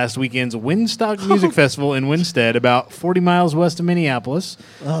at last weekend's Windstock Music Festival in Winstead, about 40 miles west of Minneapolis.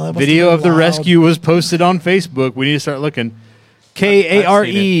 Oh, that must Video have of been the loud. rescue was posted on Facebook. We need to start looking. KARE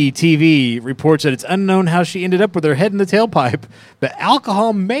TV reports that it's unknown how she ended up with her head in the tailpipe, but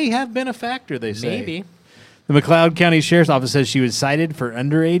alcohol may have been a factor, they say. Maybe. The McLeod County Sheriff's Office says she was cited for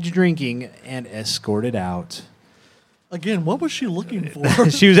underage drinking and escorted out. Again, what was she looking for?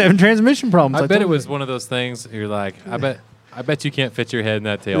 She was having transmission problems. I bet told it was you. one of those things. You're like, I bet you can't fit your head in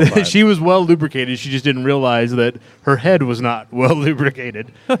that tailpipe. She was well lubricated. She just didn't realize that her head was not well lubricated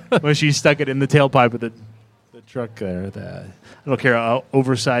when she stuck it in the tailpipe of the truck there. I don't care how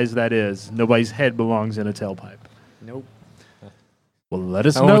oversized that is. Nobody's head belongs in a tailpipe. Nope. Well, let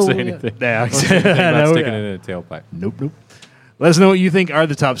us I know. won't say anything. Yeah, I won't say anything about no, sticking yeah. it in a tailpipe. Nope. Let us know what you think are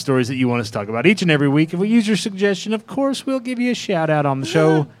the top stories that you want us to talk about each and every week. If we use your suggestion, of course, we'll give you a shout out on the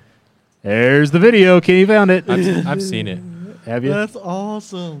show. There's the video. Kenny found it. I've seen it. Have you? That's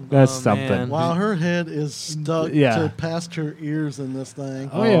awesome. That's Oh, something. man. Wow, her head is stuck Yeah. to past her ears in this thing.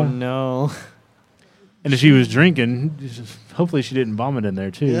 Oh, yeah. no. And if she was drinking, hopefully she didn't vomit in there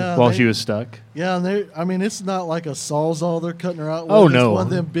too Yeah, while they- she was stuck. Yeah, and I mean, it's not like a sawzall they're cutting her out with. Oh, It's no. one of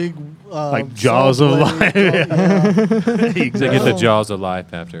them big Like jaws saw of blades. life. Yeah. They get the Oh. jaws of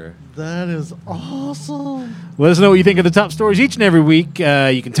life after her. That is awesome. Let us know what you think of the top stories each and every week.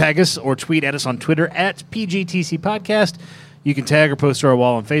 You can tag us or tweet at us on Twitter at PGTC Podcast. You can tag or post to our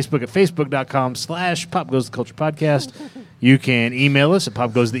wall on Facebook at facebook.com/popgoestheculturepodcast. You can email us at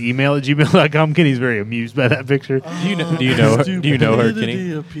popgoestheemail@gmail.com. Kenny's very amused by that picture. Do you know? Do you know her? Do you know her, Stupidity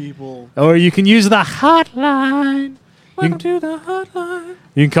Kenny? of people. Or you can use the hotline. Welcome to the hotline.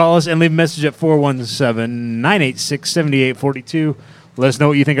 You can call us and leave a message at 417-986-7842. Let us know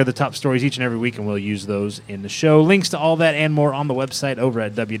what you think are the top stories each and every week, and we'll use those in the show. Links to all that and more on the website over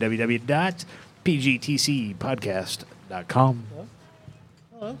at www.pgtcpodcast.com.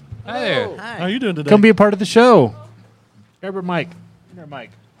 Hello. Hi there. How are you doing today? Come be a part of the show. Grab her mic. Give her mic.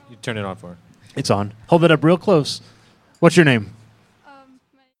 You turn it on for her. It's on. Hold it up real close. What's your name?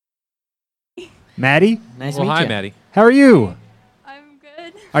 Maddie? Nice Well, to meet hi, you. Maddie. How are you? I'm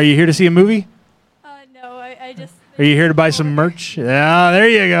good. Are you here to see a movie? No, I just. Are you here to buy some merch? Yeah, there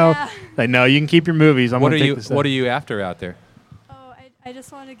you go. Yeah. Like, no, you can keep your movies. I'm What gonna are take you this What stuff. are you after out there? Oh, I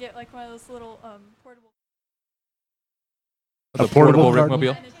just want to get like one of those little portable. The portable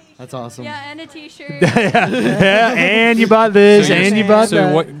Rickmobile. And a t-shirt. That's awesome. Yeah, and a T-shirt. Yeah, and you bought this, So you're and you saying- bought so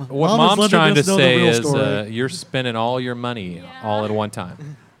that. what Mom is Mom's letting trying to us know the say real is story. you're spending all your money Yeah. all at one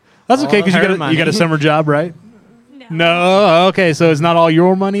time. That's okay because All her you got a money. summer job, right? No. No, okay, so it's not all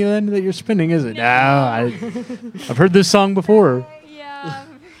your money then that you're spending, is it? No, I've heard this song before. Yeah.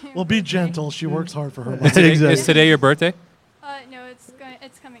 Well, be gentle. She works hard for her money. Exactly. Is today your birthday? No,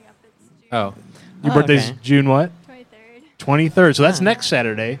 it's coming up. It's June Oh, Your Oh, birthday's okay. June what? 23rd. 23rd. So that's Ah. next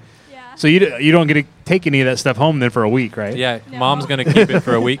Saturday. Yeah. So you don't get to take any of that stuff home then for a week, right? yeah. No. Mom's gonna keep it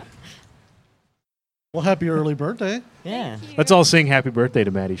for a week. Well, happy early birthday. Yeah. Thank you. Let's all sing happy birthday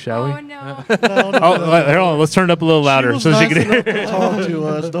to Maddie, shall we? Oh no. No, Oh, hold on, let's turn it up a little louder She was so nice she can enough hear. to talk to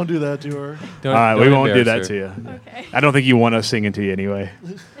us. Don't do that to her. Don't, All right, we don't won't do that embarrass to her. you. Okay. I don't think you want us singing to you anyway.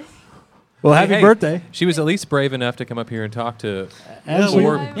 Well, happy Hey, birthday. She was at least brave enough to come up here and talk to Yeah,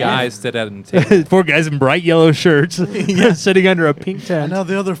 four Yeah. guys that hadn't taken. Four guys in bright yellow shirts sitting under a pink And tent. now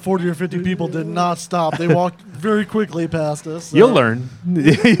the other 40 or 50 people did not stop. They walked very quickly past us. so- You'll learn.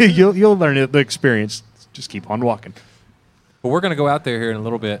 you'll learn the experience. Just keep on walking. But we're gonna go out there here in a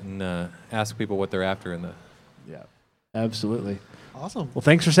little bit and ask people what they're after in the. Yeah, absolutely. Awesome. Well,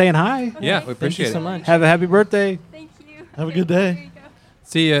 thanks for saying hi. Yeah, we Thank you appreciate so it. much. Have a happy birthday. Thank you. Have a good day. There you go.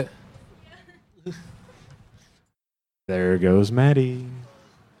 See ya. There goes Maddie,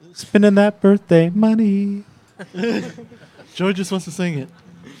 spending that birthday money. Joey just wants to sing it.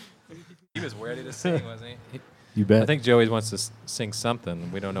 He was ready to sing, wasn't he? You bet. I think Joey wants to sing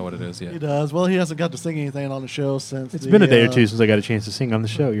something. We don't know what it is He yet. does. Well, he hasn't got to sing anything on the show since It's the, been a day or two since I got a chance to sing on the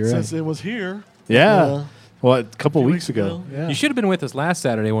show. You're since right. it was here. Yeah. Well, a couple few weeks weeks ago. ago. Yeah. You should have been with us last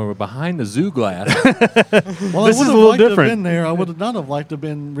Saturday when we were behind the zoo glass. Well, This I is would a have little liked to have different. been there. I would have not have liked to have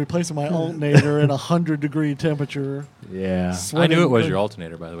been replacing my alternator in 100-degree temperature. Yeah. I knew it was sweating. your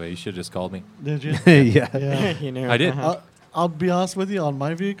alternator, by the way. You should have just called me. Did you? yeah. Yeah. You know. I did. I'll be honest with you. On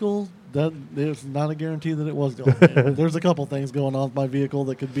my vehicle, that there's not a guarantee that it was the alternator. There's a couple things going on with my vehicle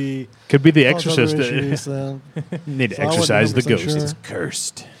that could be Could be the cause other exorcist. issues, Need to So I wasn't exorcise the 100% ghost. sure. It's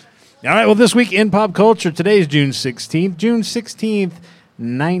cursed. All right. Well, this week in pop culture, today is June 16th. June 16th,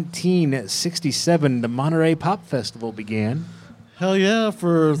 1967, the Monterey Pop Festival began. Hell yeah!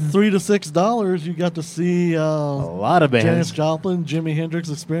 For $3 to $6, you got to see A lot of Janis bands. Joplin, Jimi Hendrix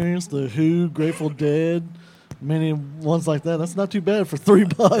Experience, The Who, Grateful Dead, many ones like that. That's not too bad for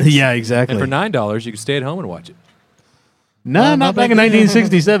 $3. Yeah, exactly. And for $9, you could stay at home and watch it. No, not back in back then.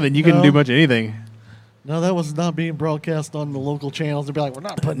 1967. You couldn't No. do much of anything. No, that was not being broadcast on the local channels. They'd be like, we're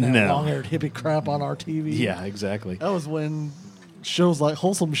not putting that No. long-haired hippie crap on our TV. Yeah, exactly. That was when shows like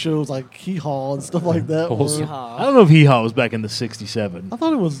wholesome shows like Hee Haw and stuff like that. Wholesome. Were, I don't know if Hee Haw was back in the 67. I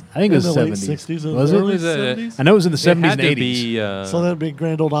thought it was. I think it was in the late 70s. 60s. Was it? Early It was, 70s. I know it was in the 70s It had and to 80s. be. So that'd be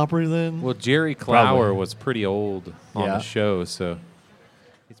Grand Old Opry then. Well, Jerry Clower Probably. was pretty old on Yeah. the show, so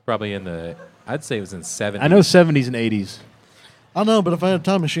he's probably in the. I'd say it was in 70s. I know 70s and 80s. I know, but if I had a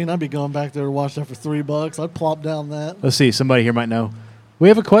time machine, I'd be going back there to watch that for $3. I'd plop down that. Let's see. Somebody here might know. We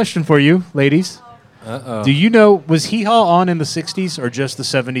have a question for you, ladies. Uh-oh. Do you know, was Hee Haw on in the 60s or just the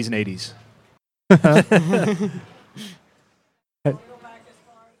 70s and 80s?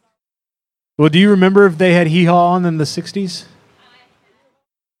 Well, do you remember if they had Hee Haw on in the 60s?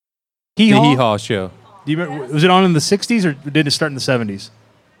 Hee The Haw? Hee Haw show. Do you remember, was it on in the 60s or did it start in the 70s?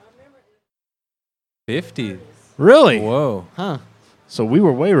 50. Really? Whoa. Huh. So we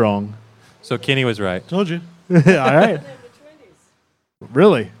were way wrong. So Kenny was right. Told you. All right.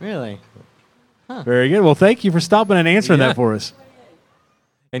 Really? Really? Very good. Well, thank you for stopping and answering Yeah. that for us.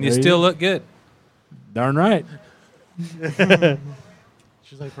 And you There you still go. look good. Darn right.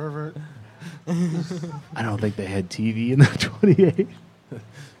 She's like, pervert. I don't think they had TV in the 28.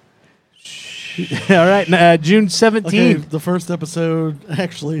 All right. June 17th. Okay, the first episode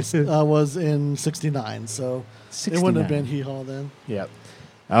actually was in '69, so it wouldn't have 69. been Hee Haw then. Yep.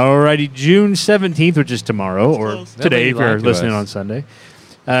 Alrighty, June 17th, which is tomorrow, or close. today if Nobody you're lied to listening us. on Sunday.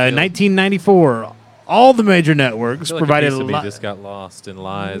 1994, all the major networks I feel like provided a piece of me li- just got lost in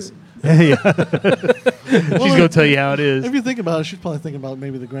lies. Yeah. She's going to tell you how it is. If you think about it, she's probably thinking about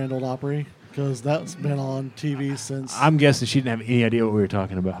maybe the Grand Old Opry because that's been on TV since. I'm guessing she didn't have any idea what we were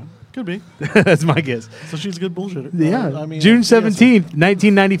talking about. Could be. That's my guess. So she's a good bullshitter. Yeah. I mean, June yes. 17th,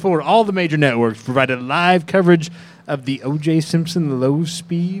 1994, all the major networks provided live coverage of the O.J. Simpson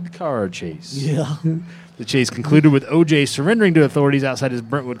low-speed car chase. Yeah. The chase concluded with O.J. surrendering to authorities outside his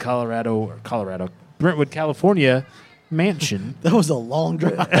Brentwood, California mansion. That was a long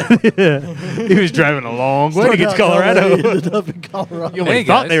drive. He was driving a long way to get to Colorado. Ended up in Colorado. You only Hey,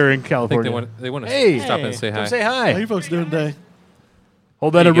 thought guys. they were in I think California. they want to Hey. stop and say hi. Come say How hi. you folks doing today?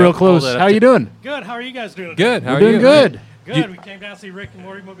 Hold that There up you real go. close. Hold that up How to- you doing? Good. How are you guys doing? Good. How We're are doing you? good. Good. We came down to see Rick and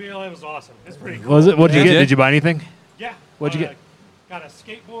Morty Mobile. It was awesome. It's pretty cool. Was it? What'd you Yeah. get? Did you buy anything? Yeah. What'd you get? Got a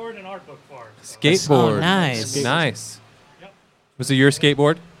skateboard and art book for it. So. Skateboard. Oh, nice. Nice. Yep. Was it your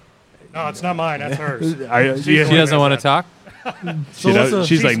skateboard? No, it's not mine. That's hers. She doesn't want to talk. So what's a-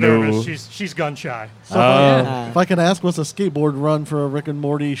 she's like, no. nervous. She's gun shy. So if I can ask, what's a skateboard run for a Rick and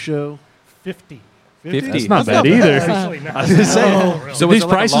Morty show? 50. 50. That's not bad either. Actually, not. I was gonna say, No, really. So was these it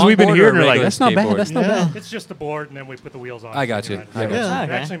like a prices we've been longboard or hearing a are like, regular that's not bad. skateboard? That's not Yeah. bad. It's just the board, and then we put the wheels on. I it. got you. Right. I got you. It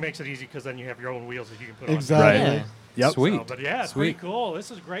Okay. actually makes it easy because then you have your own wheels that you can put on. Exactly. Yeah. Yep. Sweet. So, but yeah, it's Sweet. pretty cool. This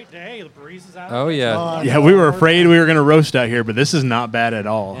is a great day. The breeze is out. Oh yeah. Yeah, we were afraid we were going to roast out here, but this is not bad at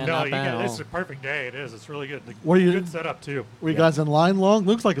all. Yeah. No, Not you bad got at this all. is a perfect day. It is. It's really good. The, Were you- good setup too. Were you guys in line long?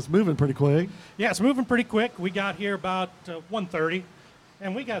 Looks like it's moving pretty quick. Yeah, it's moving pretty quick. We got here about 1:30,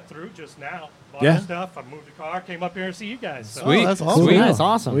 and we got through just now. Bought Yeah. our stuff. I moved the car, came up here and see you guys. So, Sweet. Oh, that's awesome. Sweet. That's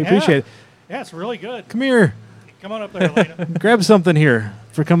awesome. We Yeah. appreciate it. Yeah, it's really good. Come here. Come on up there, Elena. Grab something here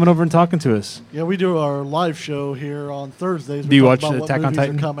for coming over and talking to us. Yeah, we do our live show here on Thursdays. We Do you talk watch about what Attack on movies are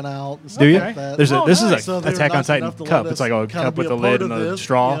Titan? coming out. And Do you? stuff like that. There's a, Oh, this nice. is So a they were Attack on nice Titan enough to cup. let It's like us a kinda cup be with a a part lid of and a this,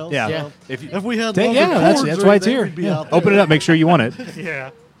 straw. you know, Yeah. so If you, if we had Take- longer yeah, that's cords or why it's anything, here. we'd be Yeah. out there. Open it up. Make sure you want it. Yeah. Make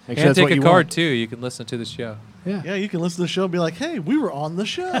sure And that's take what a you card want. too. You can listen to the show. Yeah. Yeah, you can listen to the show and be like, "Hey, we were on the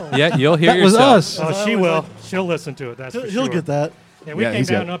show." Yeah, you'll hear That was yourself. us. Oh, I she always will. like- She'll listen to it. That's for He'll sure. get that. Yeah, we Yeah, came he's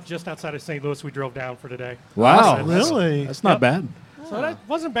got down it. up just outside of St. Louis. We drove down for today. Wow. Awesome. Really? That's not Yep. bad. So that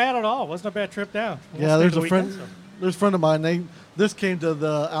wasn't bad at all. Wasn't a bad trip down. We'll Yeah, stay there's the a friend. weekend, so. There's a friend of mine. This came to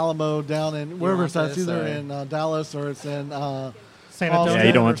the Alamo down in wherever it's at. It's Yolantes, either or- in Dallas or it's in San Austin Antonio. Yeah,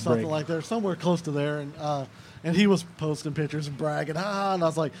 you don't or want to something break. like there, somewhere close to there. And he was posting pictures and bragging, and I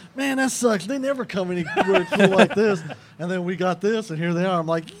was like, "Man, that sucks. They never come anywhere cool like this." And then we got this, and here they are. I'm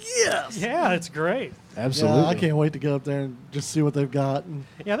like, "Yes." Yeah, it's great. Absolutely. Yeah, I can't wait to get up there and just see what they've got. And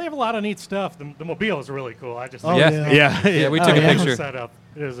Yeah, they have a lot of neat stuff. The mobile is really cool. I just Oh, Yeah. yeah. Yeah. Yeah, we Oh, took a yeah. picture. setup.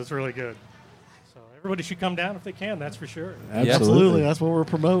 It is. It's really good. So everybody should come down if they can. That's for sure. absolutely, that's what we're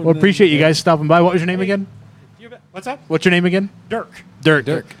promoting. Well, appreciate you guys stopping by. What was your name again? You bet. What's that? What's your name again? Dirk.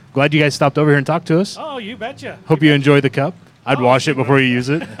 Dirk. Glad you guys stopped over here and talked to us. Oh, you betcha. Hope you enjoy the cup. I'd Oh, wash it before you use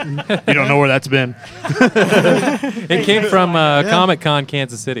it. You don't know where that's been. It came from Yeah. Comic Con,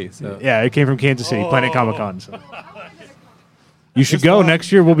 Kansas City. So Yeah, it came from Kansas City, Planet Oh. Comic Con. So. You should It's go fun.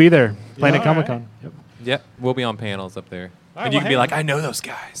 next year. We'll be there. Planet All Comic right. Con. Yep. yeah, we'll be on panels up there, All right, and you well, can be hey. like, I know those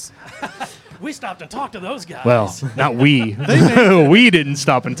guys. We stopped and talked to those guys. Well, not we. we didn't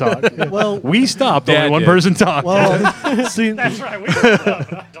stop and talk. Well, We stopped. Dad Only one did. person talked. well, see, that's right. We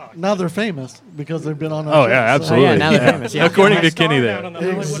stopped and talked. now they're famous because they've been on. Our Oh, show, yeah, so- absolutely. yeah, now they're famous. Yeah. According My to star Kenny, down there. on the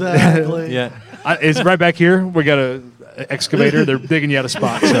Hollywood Exactly. Yeah, It's right back here. We got a excavator. They're digging you out of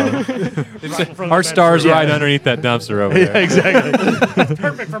spot. So right in front of our the star's bedroom. right underneath that dumpster over yeah, there. exactly.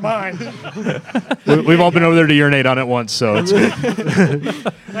 Perfect for mine. We've all been over there to urinate on it once, so it's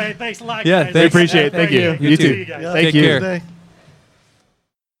good. Hey, thanks a lot, Yeah, guys. thanks. Appreciate it. Thank you. You See too. you guys. Yeah. Thank Take you. care. Today.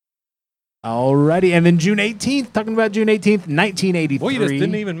 Alrighty, and then June 18th. Talking about June 18th, 1983. Well, you just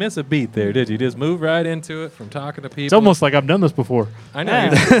didn't even miss a beat there, did you? Just move right into it from talking to people. It's almost like I've done this before. I know. Yeah.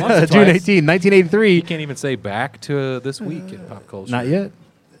 you- once or June twice. 18th, 1983. You can't even say back to this week in pop culture. Not yet.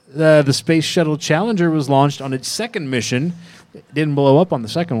 The Space Shuttle Challenger was launched on its second mission. It didn't blow up on the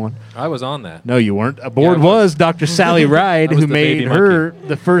second one. I was on that. No, you weren't. Aboard Yeah, I was. was Dr. Sally Ride, I was who the made baby her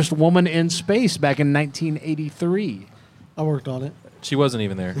the first woman in space back in 1983. I worked on it. She wasn't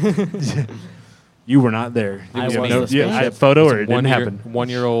even there. You were not there. I You have was no- the yeah, I have a spaceship. photo or it didn't 1 year, happen. 1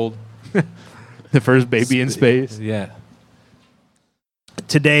 year old. The first baby in space. Yeah.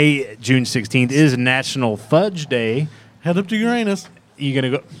 Today, June 16th, is National Fudge Day. Head up to Uranus. You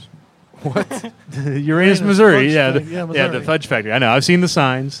gonna go? What? Uranus, Missouri. Fudge Yeah, Factory. Yeah, the Missouri. Fudge Factory. I know. I've seen the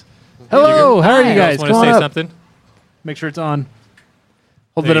signs. Hello. How are you Hi. guys? Want Come to on say up. something? Make sure it's on.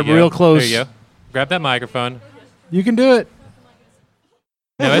 Hold There it up you go. real close. There you go. Grab that microphone. You can do it.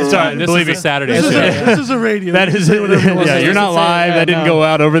 No, it's Sorry, this believe is me. a Saturday This is, show. this is a radio. That You can is say it. whatever you want to Yeah, say. you're not say live. that, That didn't no. go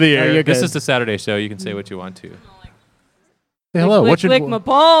out over the air. you're This good. is the Saturday show. You can say what you want to. Say hello. Lick, What's your? lick my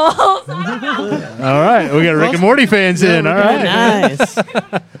balls. All right, we got Rick and Morty fans in. All right. Nice.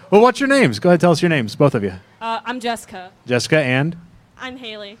 Well, what's your names? Go ahead, tell us your names, both of you. I'm Jessica. Jessica and I'm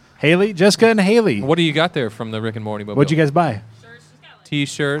Haley. Haley. Jessica and Haley. What do you got there from the Rick and Morty mobile? What'd you guys buy?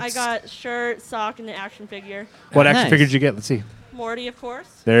 T-shirts. I got shirt, sock, and the action figure. What Nice. action figure did you get? Let's see. Morty, of course.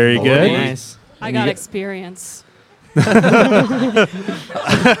 Very Morty. good. Nice. I And got you get- experience.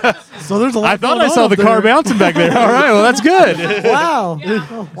 So there's a lot. I thought going I on saw up the car there. bouncing back there. All right, well, that's good. Wow.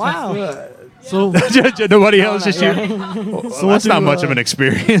 Wow. So, Nobody else, just you. so So that's not much of an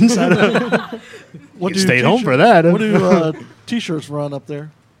experience. I don't know. What You do stayed home for t-shirt- that. What do t-shirts run up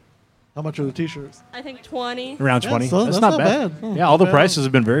there? How much are the t-shirts? I think 20. Around Yeah, 20. so that's, that's not not bad. bad. Yeah, all the Bad. prices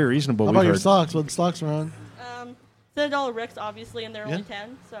have been very reasonable. How We've about your heard. socks? What the socks run? Citadel Ricks, obviously, and they're Yeah. only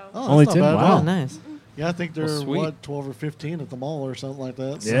 10. So. Oh, Only that's 10? not bad at Wow. all. Oh, nice. Yeah, I think they're Well, sweet. what 12 or 15 at the mall or something like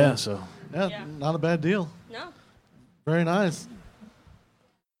that. So, Yeah, so. yeah, Yeah. not a bad deal. No. Very nice.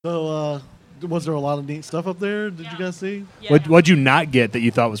 So, was there a lot of neat stuff up there? Did you guys see? Yeah. What'd you not get that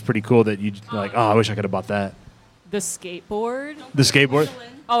you thought was pretty cool that you like, oh, I wish I could have bought that? The skateboard. The skateboard?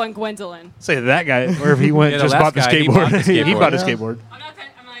 Oh, and Gwendolyn. Say that guy, where if he went Yeah, the just last bought the guy, he skateboard. bought the He skateboard. bought a Yeah. skateboard. I'm not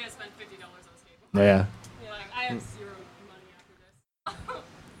gonna spend $50 on a skateboard. Yeah. Like, I have zero money after this.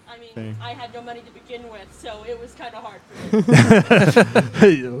 I mean, I had no money to begin with, so it was kind of hard for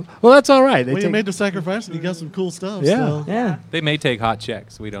me. Well, that's all right. They Well, you take- made the sacrifice and you got some cool stuff. Yeah. So. Yeah. They may take hot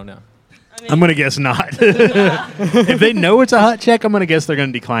checks. We don't know. I mean, I'm going to guess not. If they know it's a hot check, I'm going to guess they're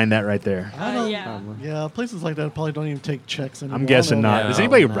going to decline that right there. I don't, yeah. Yeah, places like that probably don't even take checks anymore. I'm guessing I don't not. know. Does No,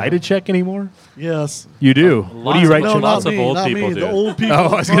 anybody no. write a check anymore? Yes. You do. What do you Lots write of- No, checks? not Lots of me. old not people me. do. The old people. Oh,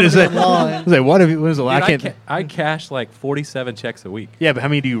 I was going to say. I was like, what if it was? I Dude, can't. I cash like 47 checks a week. Yeah, but how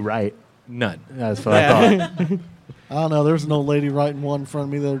many do you write? None. That's what I thought. I don't know. There was an old lady writing one in front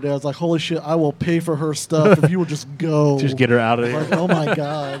of me the other day. I was like, holy shit, I will pay for her stuff if you will just go. Just get her out of Like, there. oh my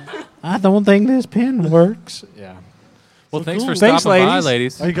God. I don't think this pen works. Yeah. Well, So thanks cool. for Thanks, stopping by, ladies.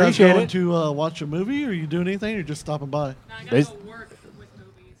 ladies. Are you guys Appreciate going it. to watch a movie, or are you doing anything, or you just stopping by? No, I They- gotta go work with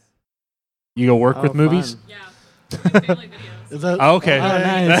movies. You go work Oh, with movies? fun. Yeah. Like family videos. Is that Oh, okay. All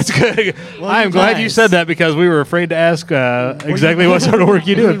right. nice. That's good. Well, I am glad you nice. said that because we were afraid to ask exactly what sort of work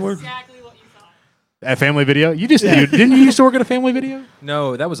you do. Exactly what you thought. At Family Video? You just didn't you used to work at a Family Video?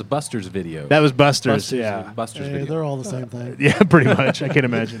 No, that was a Buster's video. That was Buster's. Buster's, Yeah. Buster's Hey, video. they're all the same thing. Yeah, pretty much. I can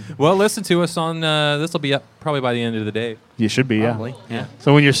imagine. Well, listen to us on. This will be up probably by the end of the day. You should be, yeah. Probably. Yeah.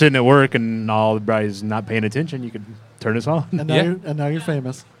 So when you're sitting at work and all everybody's not paying attention, you could turn us on. And now, Yeah. you're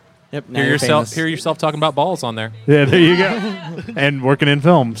famous. Yep. Now Hear you're yourself. famous. Hear yourself talking about balls on there. Yeah, there you go. And working in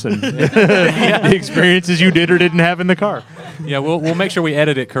films and the experiences you did or didn't have in the car. Yeah, we'll make sure we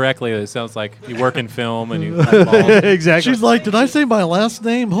edit it correctly. It sounds like you work in film and you like balls. Exactly. She's like, did I say my last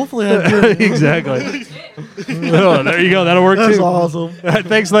name? Hopefully I did. Exactly. Oh, there you go. That'll work That's too. awesome. All right,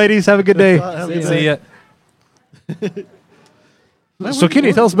 thanks, ladies. Have a good day. Have a good See day. ya. So,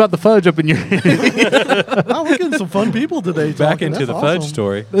 Kenny, tell us about the fudge up in your. Wow, we're getting some fun people today. Back talking. into That's the fudge awesome.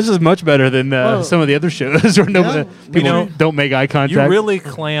 story. This is much better than some of the other shows where Yeah. people know, don't make eye contact. You really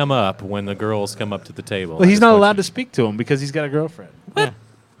clam up when the girls come up to the table. Well, he's not allowed to speak to him because he's got a girlfriend.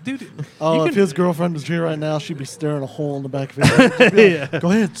 Dude, Oh, if his girlfriend was here right now, she'd be staring a hole in the back of his head. She'd be like, go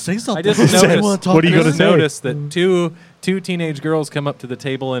ahead, say something. I just Say noticed. wanna talk What are you to gonna us?" say? noticed that two teenage girls come up to the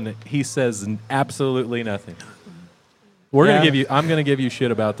table and he says absolutely nothing. Yeah. I'm gonna give you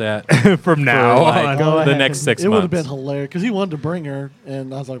shit about that From now for like on. Go the ahead. next 6 It would have months. been hilarious because he wanted to bring her,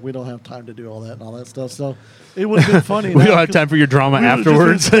 and I was like, we don't have time to do all that and all that stuff. So it would have been funny. We now, don't have 'cause time for your drama we would've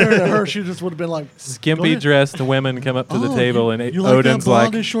just been afterwards. staring at her, she just would have been like, Go Skimpy ahead. dressed women come up to the "Oh, table you, and you like Odin's that blonde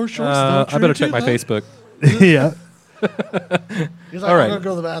like, and short shorts? I Don't better treat check you my that?" Facebook. yeah. He's like, All right. I'm gonna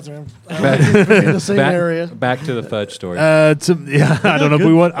go to the bathroom. Back- In the same area. back to the fudge story. I don't know if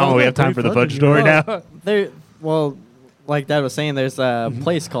we want. Oh, we yeah, have time for the pretty fudge fudge story in now. There. Well, like Dad was saying, there's a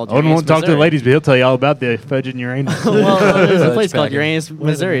place called. Owen Uranus, won't talk to the Missouri. ladies, but he'll tell you all about the fudge in Uranus. Well, there's a Fudge place called packing. Uranus, a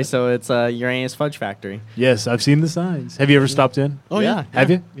Missouri, minute. so it's a Uranus Fudge Factory. Yes, I've seen the signs. Have you ever stopped in? Oh yeah. Have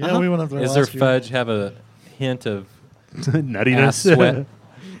you? Yeah, we went up there Is there last year. fudge have a hint of Nuttiness. ass sweat?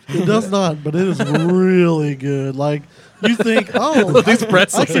 It does not, but it is really good. Like you think, oh, These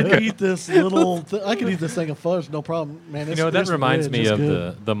pretzels I are could eat this little. I could eat this thing of fudge, no problem, man. You It's, know, that it's reminds rich, me it's of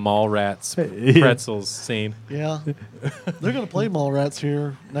good. the mall rats Yeah. pretzels scene. Yeah, they're gonna play Mallrats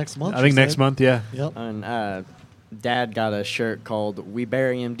here next month. I think she next said. month, yeah. Yep. And Dad got a shirt called "We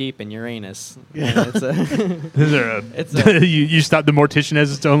Bury Him Deep in Uranus." Yeah. And it's a Is there a, It's a- you stop the mortician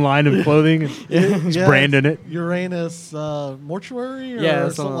has its own line of clothing and he's Yeah, branding it. Uranus mortuary or Yeah,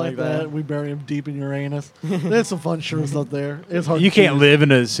 something like that. We bury him deep in Uranus. There's some fun shirts up there. It's hard. You to can't choose. live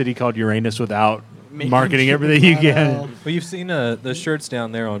in a city called Uranus without Making marketing sure- everything you I can. know. Well, you've seen the shirts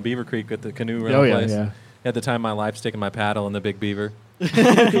down there on Beaver Creek at the canoe rental Oh yeah, place. yeah. At the time of my life, sticking my paddle in the big beaver.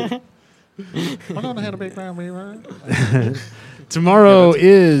 I don't know how to make brown beaver. Tomorrow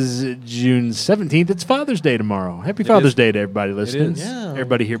is June 17th. It's Father's Day tomorrow. Happy It Father's is. Day to everybody listening. is. Yeah.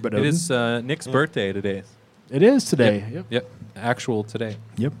 Everybody here but It Odin. is Nick's birthday today. It is today. Yep. Yep, actual today.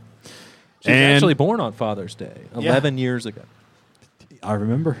 Yep. She was And- actually born on Father's Day 11 years ago. I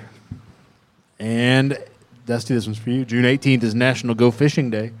remember. And Dusty, this one's for you. June 18th is National Go Fishing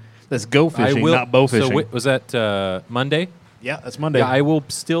Day. That's go fishing, not bow fishing. So was that Monday? Yeah, that's Monday. Yeah, I will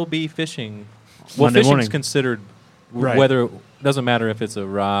still be fishing. Well, Monday fishing's morning. considered Right. whether doesn't matter if it's a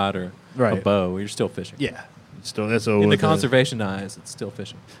rod or a Right. bow. You're still fishing. Yeah. Still, that's In the conservation eyes, it's still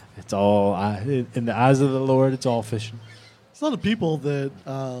fishing. It's all in the eyes of the Lord. It's all fishing. It's a lot of people that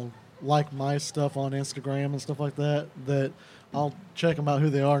like my stuff on Instagram and stuff like that. That I'll check them out who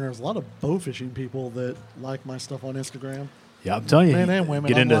they are. And there's a lot of bow fishing people that like my stuff on Instagram. Yeah, I'm telling you. Men and women.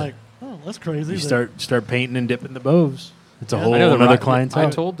 Get I'm into. like, oh, that's crazy. You that- start painting and dipping the bows. It's a Yeah. whole I know the another right- clientele.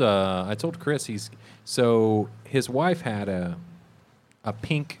 I told Chris so his wife had a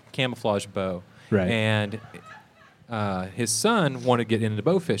pink camouflage bow, Right. And his son wanted to get into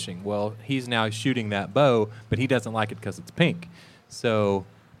bow fishing. Well, he's now shooting that bow, but he doesn't like it because it's pink. So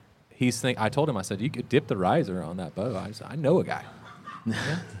I told him, I said, you could dip the riser on that bow. I know a guy.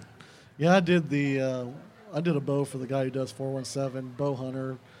 Yeah, I did a bow for the guy who does 417 Bow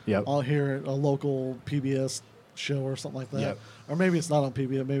Hunter. Yep. All here at a local PBS show or something like that. Yep. Or maybe it's not on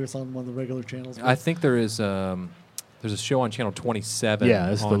PBS. Maybe it's on one of the regular channels. I think there's a show on channel 27 Yeah,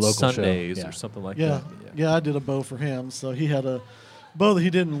 it's the on local show. Sundays Yeah. or something like Yeah, that. yeah, I did a bow for him. So he had a bow that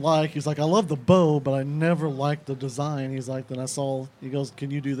he didn't like. He's like, I love the bow, but I never liked the design. He's like, he goes, can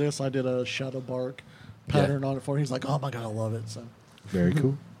you do this? I did a shadow bark pattern on it for him. He's like, oh my God, I love it. So Very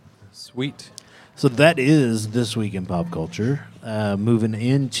cool. Sweet. So that is This Week in Pop Culture. Moving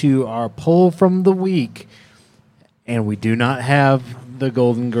into our poll from the week. And we do not have the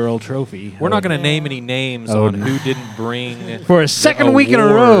Golden Girl trophy. We're not going to name any names Oh, on no. who didn't bring For a the second week in a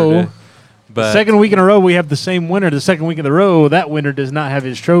row. award, But Second week in a row, we have the same winner. The second week in a row, that winner does not have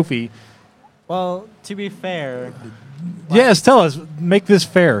his trophy. Well, to be fair, Yes, tell us. Make this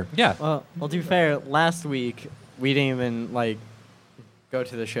fair. yeah, well, to be fair, last week we didn't even go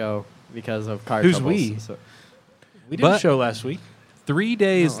to the show because of car Who's troubles. we? So, We did But- a show last week. 3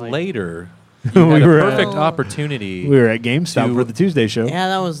 days No, like- later, We you had a were perfect at- opportunity We were at GameStop To- for the Tuesday show. yeah,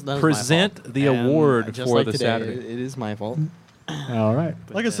 that was my present fault. the And award just for like the today, Saturday. It is my fault. All right.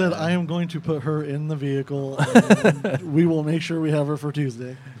 like I said, I am going to put her in the vehicle. And we will make sure we have her for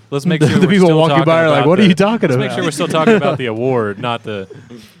Tuesday. Let's make The sure we're people still walking talking by are like, about "What are the- you talking let's about?" make sure we're still talking about the award, not the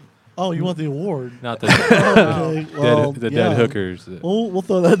Oh, you want the award? dead, Okay, well, the yeah. dead hookers. We'll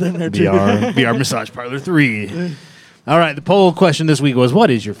throw that in there too. VR Massage Parlor 3. All right, the poll question this week was, what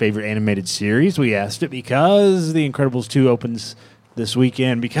is your favorite animated series? We asked it because The Incredibles 2 opens this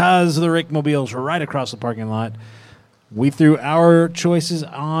weekend, because the Rickmobiles are right across the parking lot. We threw our choices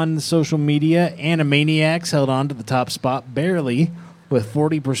on social media. Animaniacs held on to the top spot barely with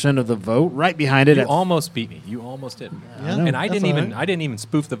 40% of the vote. Right behind it You at almost beat me. You almost did. Yeah, And I that's didn't all even right. I didn't even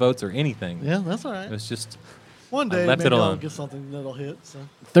spoof the votes or anything. Yeah, that's all right. It was just One I day left it maybe I'll alone. get something that'll hit. So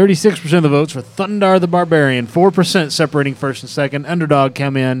 36% of the votes for Thundar the Barbarian, 4% separating first and second. Underdog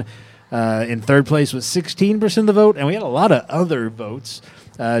came in third place with 16% of the vote, and we had a lot of other votes.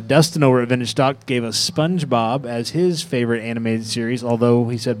 Dustin over at Vintage Stock gave us SpongeBob as his favorite animated series, although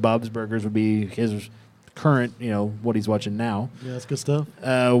he said Bob's Burgers would be his current, what he's watching now. yeah, that's good stuff.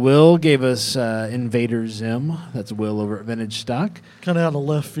 Will gave us Invader Zim. That's Will over at Vintage Stock. Kind of out of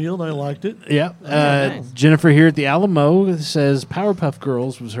left field. I liked it. Yeah. nice. Jennifer here at the Alamo says Powerpuff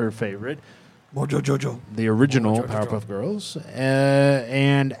Girls was her favorite. Mojo Jojo. The original Powerpuff Girls.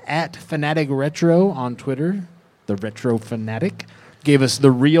 And at Fanatic Retro on Twitter, the Retro Fanatic, gave us The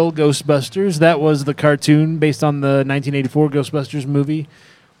Real Ghostbusters. That was the cartoon based on the 1984 Ghostbusters movie.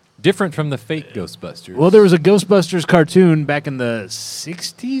 different from the fake Ghostbusters. Well, there was a Ghostbusters cartoon back in the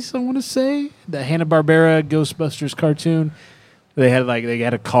 60s, I want to say. The Hanna-Barbera Ghostbusters cartoon. They had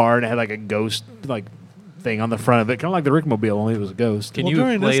a car and it had a ghost thing on the front of it, kind of like the Rickmobile, only it was a ghost. Can Well, you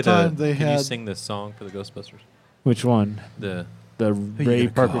during play this the? time, they Can you had- sing this song for the Ghostbusters? Which one? The The Ray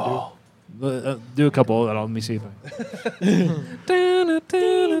Parker do? Do a couple. Let me see if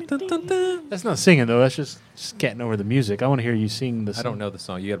That's not singing though. That's just scatting over the music. I want to hear you sing the song. I don't know the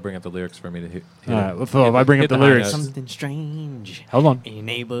song. You got to bring up the lyrics for me to hit. All right. Well, Phil, if I bring up the high lyrics, notes. Something strange hold on. in your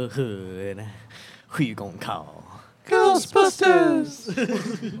neighborhood. Who you gonna call? Ghostbusters.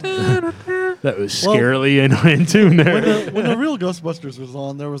 That was Well, scarily in tune there. when the real Ghostbusters was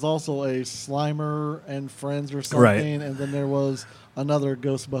on, there was also a Slimer and Friends or something, Right. and then there was another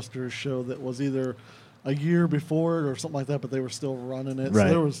Ghostbusters show that was either a year before it or something like that, but they were still running it. Right.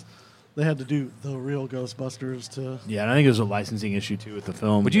 So they had to do the real Ghostbusters to. Yeah, and I think it was a licensing issue too with the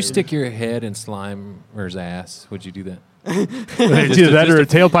film. Would you stick your head in Slimer's ass? Would you do that? It's either that or a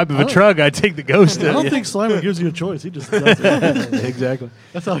tailpipe of a truck. I'd take the ghost. I don't think Slimer gives you a choice. He just does it. Exactly.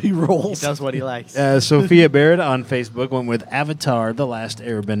 That's how he He rolls. does what he likes. Sophia Barrett on Facebook went with Avatar: The Last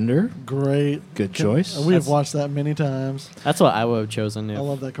Airbender. Great. Good choice. We have That's- watched that many times. That's what I would have chosen. I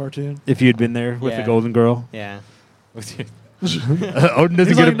love that cartoon. If you had been there with the Yeah. Golden Girl, Yeah. Odin doesn't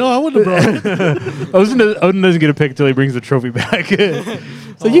He's get like, no, I wouldn't have brought it. Odin doesn't get a pick until he brings the trophy back.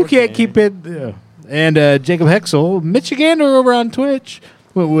 So you can't Okay. keep it. Yeah. And Jacob Hexel, Michigander over on Twitch,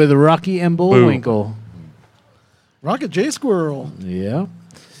 went with Rocky and Bullwinkle. Rocket J Squirrel. Yeah.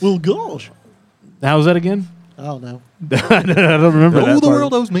 Well, gosh. How's that again? I don't know. I don't remember that. Oh, the part.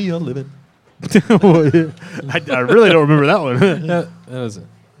 world owes me a living. I really don't remember that one. That was a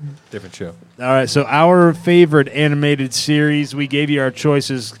different show. All right, so our favorite animated series, we gave you our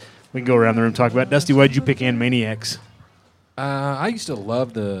choices. We can go around the room and talk about. Dusty, why'd you pick Animaniacs? I used to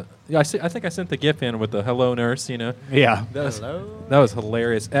love the. Yeah, I think I sent the GIF in with the "Hello Nurse." You know, Yeah. Hello. that was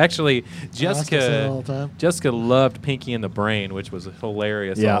hilarious. Actually, I still say it all the time. Jessica loved Pinky and the Brain, which was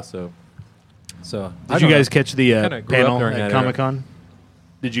hilarious. Yeah. Also, so I Did you don't guys know. catch the Kinda grew up panel during at that era. Comic Con?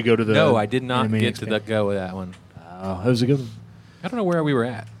 Did you go to the? No, I did not Animaniacs get to panel? go with that one. Oh, that was a good one. I don't know where we were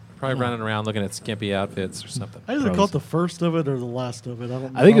at. Probably running around looking at skimpy outfits or something. I either Pros. caught the first of it or the last of it. I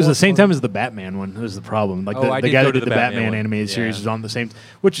don't know. I think it was the watched same one. time as the Batman one. That was the problem. Like Oh, I the did guy go that to did the the Batman Batman one. animated series Yeah. was on the same.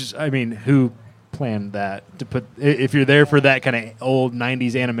 Which is, I mean, who planned that to put? If you're there for that kind of old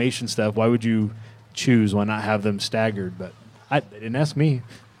 '90s animation stuff, why would you choose? Why not have them staggered? But they didn't ask me.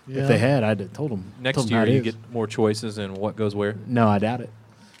 Yeah. If they had, I'd have told them. Next year, you get more choices and what goes where. No, I doubt it.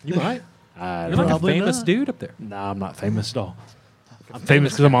 You might. I You're don't like a Probably famous not. dude up there. No, I'm not famous at all. I'm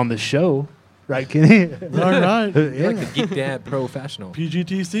famous because I'm on this show, right, Kenny? All right. You're like the Geek Dad Professional.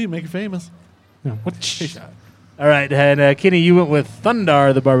 PGTC, make it famous. All right, and Kenny, you went with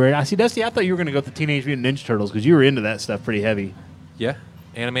Thundar the Barbarian. I see, Dusty. I thought you were going to go with the Teenage Mutant Ninja Turtles because you were into that stuff pretty heavy. Yeah.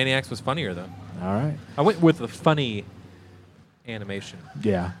 Animaniacs was funnier, though. All right. I went with the funny animation.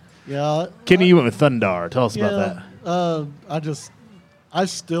 Yeah. Yeah. Kenny, you went with Thundar. Tell us about that. I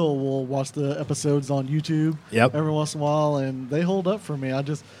still will watch the episodes on YouTube Yep. every once in a while, and they hold up for me.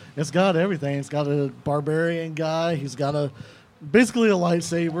 It's got everything. It's got a barbarian guy. He's got basically a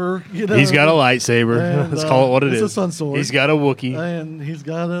lightsaber. You know, He's got a lightsaber. And, Let's call it what it is. it's a sun sword. He's got a Wookiee. And he's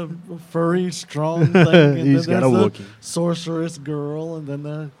got a furry, strong thing. And He's then got a there's Wookiee. sorceress girl, and then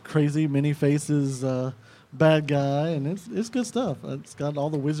the crazy many faces bad guy, and it's good stuff. It's got all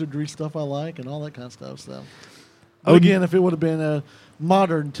the wizardry stuff I like, and all that kind of stuff. So, but again, if it would have been a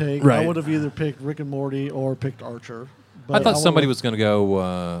modern take, Right. I would have either picked Rick and Morty or picked Archer. I But thought somebody would've- was going to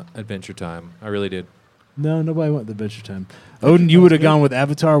go Adventure Time. I really did. No, nobody went with Adventure Time. Odin, you would have good. gone with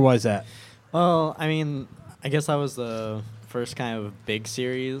Avatar. Why is that? Well, I mean, I guess that was the first kind of big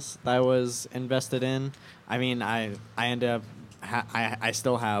series that I was invested in. I mean, I ended up I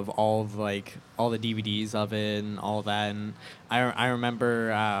still have all of, all the DVDs of it and all that, and I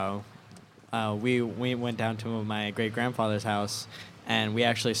remember we went down to my great grandfather's house, and we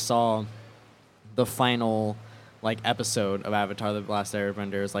actually saw the final episode of Avatar: The Last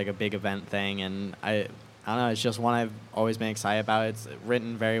Airbender. It was like a big event thing, and I don't know. It's just one I've always been excited about. It's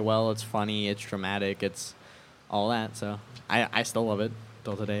written very well. It's funny. It's dramatic. It's all that. So I still love it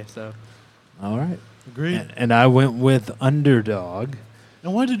till today. So All right. Agreed. And I went with Underdog.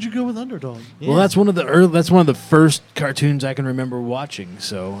 And why did you go with Underdog? Well, that's one of the first cartoons I can remember watching.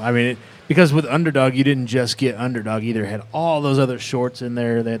 So I mean, because with Underdog, you didn't just get Underdog either. It had all those other shorts in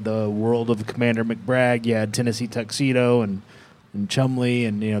there. They had the World of Commander McBragg. You had Tennessee Tuxedo and Chumley,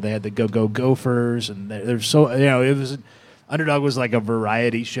 and they had the Go Go Gophers, and there's so it was Underdog was like a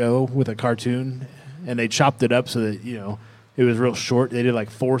variety show with a cartoon, and they chopped it up so that it was real short. They did like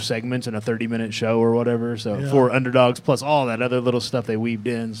 4 segments in a 30-minute show or whatever. So Yeah. 4 underdogs plus all that other little stuff they weaved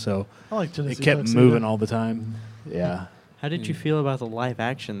in. So I like Tennessee it kept Tuxedo. moving all the time. Yeah. how did you feel about the live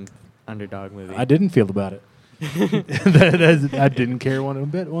action Underdog movie? I didn't feel about it. I didn't care one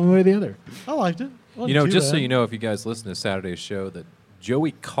bit, one way or the other. I liked it. Wasn't too Just so bad. you know, if you guys listen to Saturday's show, that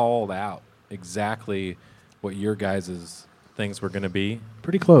Joey called out exactly what your guys' things were going to be.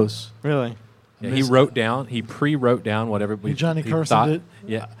 Pretty close. Really? Yeah, he pre-wrote down whatever He Johnny he Carsoned thought. it.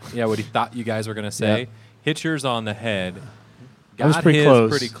 Yeah, what he thought you guys were going to say. Yeah. Hit yours on the head. I was Got pretty his close.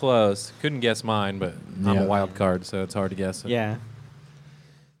 pretty close. Couldn't guess mine, but I'm Yeah. a wild card, so it's hard to guess. Yeah.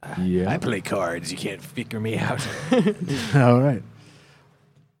 Yeah. play cards. You can't figure me out. All right.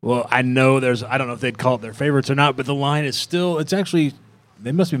 Well, I know I don't know if they'd call it their favorites or not, but the line is still,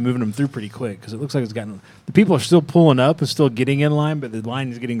 they must be moving them through pretty quick because it looks like the people are still pulling up and still getting in line, but the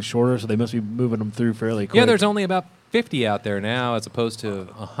line is getting shorter, so they must be moving them through fairly quick. Yeah, there's only about 50 out there now as opposed to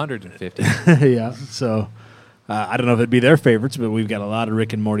 150. yeah. So, I don't know if it'd be their favorites, but we've got a lot of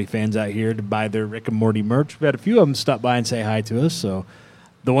Rick and Morty fans out here to buy their Rick and Morty merch. We've had a few of them stop by and say hi to us. So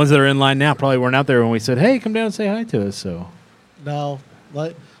the ones that are in line now probably weren't out there when we said, hey, come down and say hi to us. So No,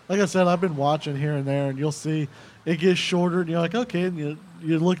 like I said, I've been watching here and there, and you'll see it gets shorter, and you're like, okay, and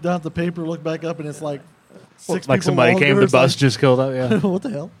you look down at the paper, look back up, and it's like six like people somebody came, longer. the It's bus like, just killed up. Yeah. what the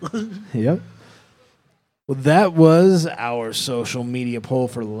hell? Yep. Well, that was our social media poll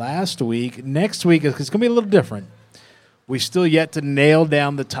for last week. Next week is going to be a little different. We still yet to nail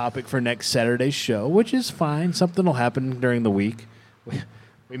down the topic for next Saturday's show, which is fine. Something will happen during the week.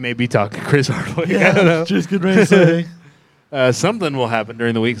 We may be talking Chris Hardwick. I don't know. Just getting ready to say. Something will happen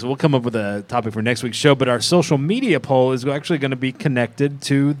during the week, so we'll come up with a topic for next week's show. But our social media poll is actually going to be connected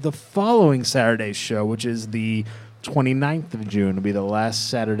to the following Saturday's show, which is the 29th of June. It'll be the last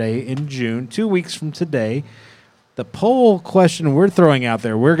Saturday in June, 2 weeks from today. The poll question we're throwing out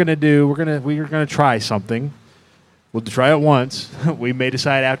there, we're gonna try something. We'll try it once. We may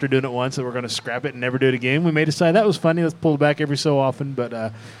decide after doing it once that we're going to scrap it and never do it again. We may decide that was funny. Let's pull it back every so often.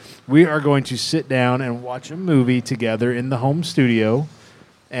 But we are going to sit down and watch a movie together in the home studio.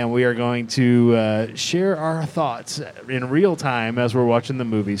 And we are going to share our thoughts in real time as we're watching the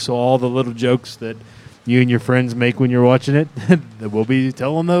movie. So all the little jokes that you and your friends make when you're watching it, we'll be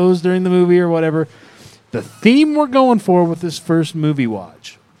telling those during the movie or whatever. The theme we're going for with this first movie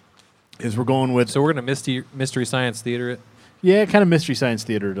watch is we're going with... So we're going to Mystery Science Theater it? Yeah, kind of Mystery Science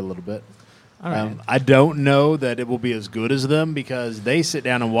Theater it a little bit. All right. I don't know that it will be as good as them because they sit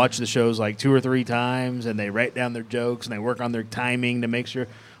down and watch the shows like 2 or 3 times and they write down their jokes and they work on their timing to make sure.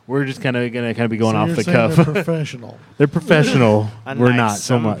 We're just kind of going to be going So off you're the saying cuff. They're professional. They're professional. We're Unlike not so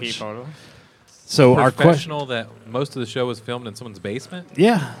some much. people. So our question. Professional that most of the show was filmed in someone's basement?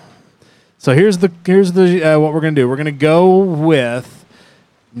 Yeah. So here's the what we're going to do. We're going to go with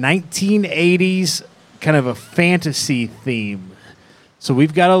 1980s kind of a fantasy theme. So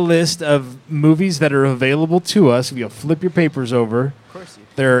we've got a list of movies that are available to us. If you'll flip your papers over, Of course you.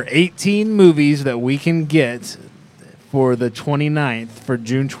 there are 18 movies that we can get for the 29th, for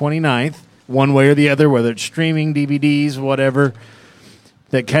June 29th, one way or the other, whether it's streaming, DVDs, whatever,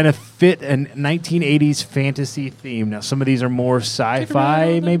 that kind of fit a 1980s fantasy theme. Now, some of these are more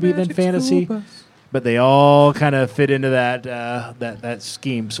sci-fi maybe than fantasy, but they all kind of fit into that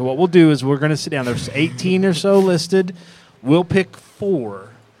scheme. So what we'll do is we're going to sit down. There's 18 or so listed. We'll pick 4.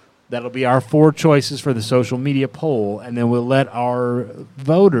 That'll be our 4 choices for the social media poll, and then we'll let our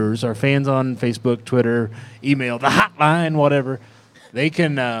voters, our fans on Facebook, Twitter, email, the hotline, whatever, they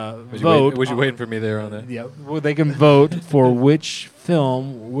can vote. Was you waiting for me there on that? Yeah, well, they can vote for which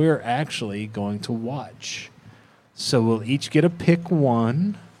film we're actually going to watch. So we'll each get a pick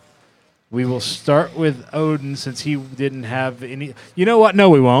one. We will start with Odin since he didn't have any. You know what? No,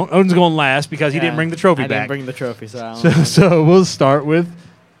 we won't. Odin's going last because he didn't bring the trophy I back. didn't bring the trophy, so I don't know. So we'll start with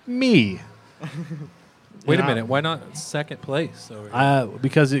me. Wait a Yeah. minute. Why not second place? Over here?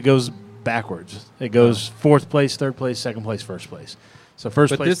 Because it goes backwards. It goes 4th place, 3rd place, 2nd place, 1st place. So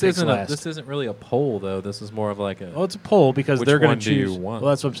first But place this picks isn't last. this isn't really a poll though. This is more of like a. Well, it's a poll because Which they're going one to do you choose. want? Well,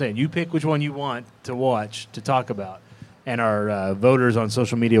 that's what I'm saying. You pick which one you want to watch, to talk about. And our voters on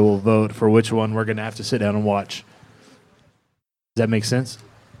social media will vote for which one we're going to have to sit down and watch. Does that make sense?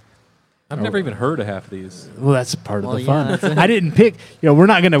 I've never even heard of half of these. Well, that's part Well, of the yeah, fun. that's it. I didn't pick. We're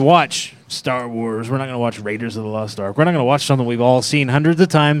not going to watch Star Wars. We're not going to watch Raiders of the Lost Ark. We're not going to watch something we've all seen hundreds of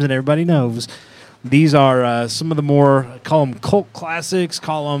times and everybody knows. These are some of the more, call them cult classics,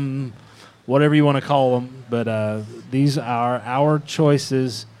 call them whatever you want to call them. But these are our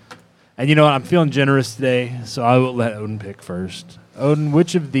choices. And you know what? I'm feeling generous today, so I will let Odin pick first. Odin,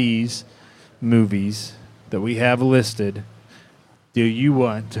 which of these movies that we have listed do you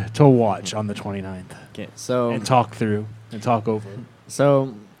want to watch on the 29th Okay, so and talk through and talk over?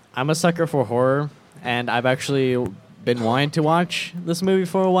 So I'm a sucker for horror, and I've actually been wanting to watch this movie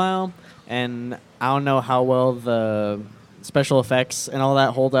for a while, and I don't know how well the special effects and all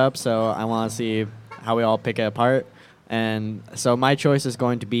that hold up, so I want to see how we all pick it apart. And so my choice is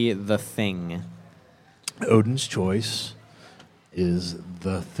going to be The Thing. Odin's choice is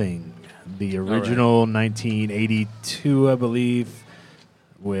The Thing, the original 1982, I believe,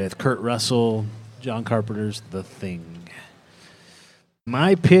 with Kurt Russell, John Carpenter's The Thing.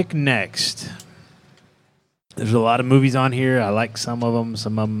 My pick next. There's a lot of movies on here. I like some of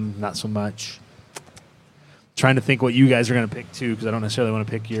them not so much. Trying to think what you guys are going to pick too, because I don't necessarily want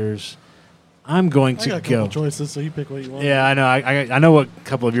to pick yours. I'm going I to got a go. couple choices, so you pick what you want. Yeah, I know. I know what a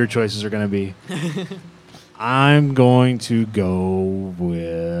couple of your choices are going to be. I'm going to go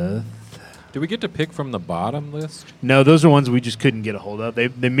with Do we get to pick from the bottom list? No, those are ones we just couldn't get a hold of. They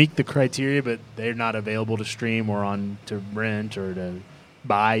meet the criteria, but they're not available to stream or on to rent or to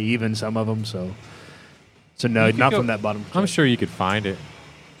buy. Even some of them. So no, You could not go- from that bottom. I'm sure you could find it.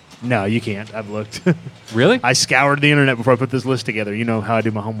 No, you can't. I've looked. Really? I scoured the internet before I put this list together. You know how I do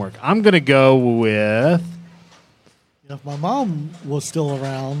my homework. I'm gonna go with If my mom was still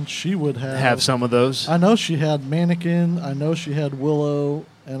around, she would have some of those. I know she had Mannequin. I know she had Willow,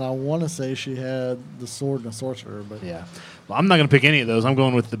 and I want to say she had the Sword and the Sorcerer. But Yeah. Well, I'm not gonna pick any of those. I'm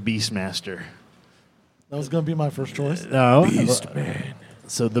going with the Beastmaster. that was going to be my first choice. No. Beastman.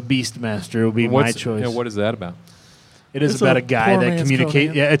 So the Beastmaster will be my choice. Yeah, what is that about? It is It's about a a guy poor that man's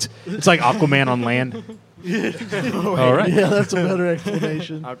communicates. Conan. Yeah, it's like Aquaman on land. All right. Yeah, that's a better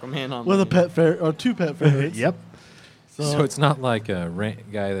explanation. Aquaman on With a land. pet or two pet ferrets. Yep. So it's not like a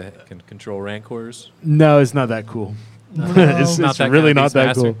guy that can control rancors. No, it's not that cool. it's Not it's that really kind of not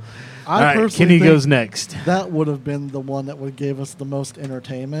that Beastmaster. cool. I All right, personally Kenny think goes next. That would have been the one that would give us the most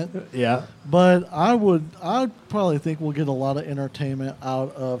entertainment. Yeah. But I'd probably think we'll get a lot of entertainment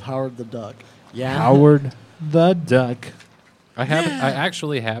out of Howard the Duck. Yeah. Howard the Duck. I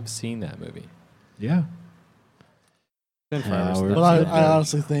actually have seen that movie. Yeah. Been forever Howard. since But I've I, seen it. I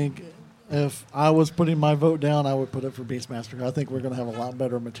honestly think if I was putting my vote down, I would put it for Beastmaster. I think we're going to have a lot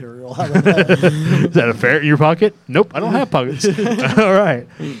better material out of that. Is that a fair your pocket? Nope, I don't have pockets. All right.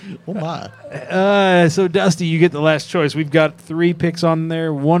 Oh, my. So Dusty, you get the last choice. We've got 3 picks on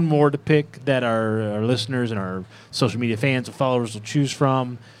there, one more to pick that our listeners and our social media fans and followers will choose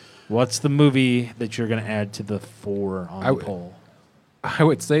from. What's the movie that you're going to add to the 4 on the poll? I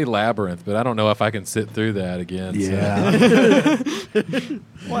would say Labyrinth, but I don't know if I can sit through that again.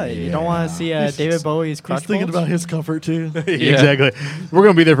 What? You don't want to see David Bowie's He's Crutch thinking Bolts? about his comfort, too. Exactly. We're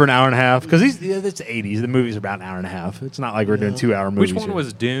going to be there for an hour and a half because it's 80s. The movie's about an hour and a half. It's not like we're doing 2-hour movies. Which one here.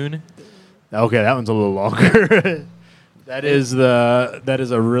 was Dune? Okay, that one's a little longer. That is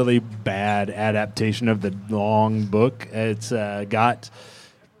a really bad adaptation of the long book. It's got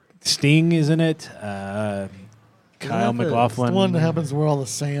Sting is in it. Kyle It's MacLachlan. the one that happens where all the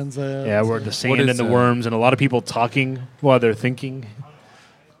sand's at. Yeah, where the sand is, and the worms and a lot of people talking while they're thinking.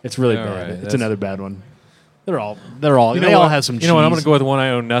 It's really All bad. right, It's that's- another bad one. They all You know they all what? have some cheese. You know what? I'm going to go with one I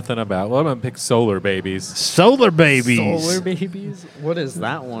know nothing about. Well, I'm going to pick Solar Babies. Solar Babies. Solar Babies? What is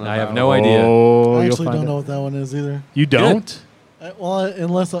that one I have about? no idea. Oh, I you'll actually find don't it. know what that one is either. You don't? Well,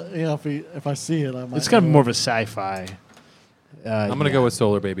 unless if I see it, I might. It's kind of know more it. of a sci-fi. I'm going to yeah. go with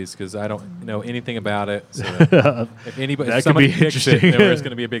Solar Babies because I don't know anything about it. So if anybody, That if could somebody be picks it, interesting. then it's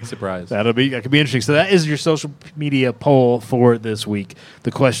going to be a big surprise. That could be interesting. So that is your social media poll for this week.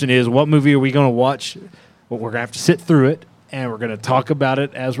 The question is, what movie are we going to watch? Well, we're going to have to sit through it, and we're going to talk about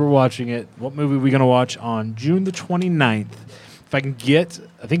it as we're watching it. What movie are we going to watch on June the 29th? If I can get,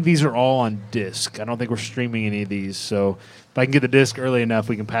 I think these are all on disc. I don't think we're streaming any of these. So if I can get the disc early enough,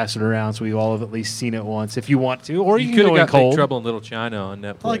 we can pass it around so we've all have at least seen it once if you want to. Or you can could go have in got Big cold. Trouble in Little China on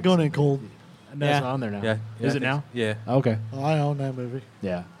Netflix. I like going in cold. That's Yeah. on there now. Yeah. Is I it think now? so. Yeah. Okay. Oh, I own that movie.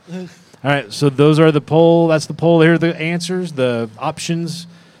 Yeah. All right. So those are the poll. That's the poll. Here are the answers. The options.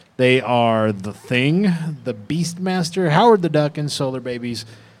 They are The Thing, The Beastmaster, Howard the Duck, and Solar Babies.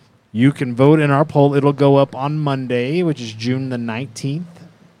 You can vote in our poll. It'll go up on Monday, which is June the 19th.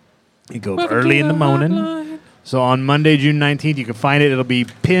 It goes early in the morning. So on Monday, June 19th, you can find it. It'll be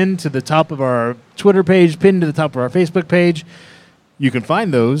pinned to the top of our Twitter page, pinned to the top of our Facebook page. You can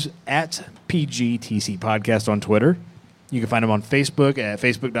find those at PGTC Podcast on Twitter. You can find them on Facebook at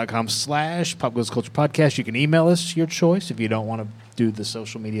facebook.com/Pop Goes Culture Podcast. You can email us your choice if you don't want to do the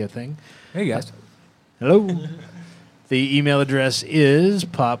social media thing. Hey, guys. Hello. The email address is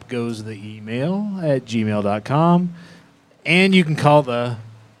popgoestheemail@gmail.com. And you can call the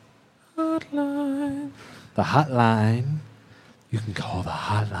hotline. The hotline. You can call the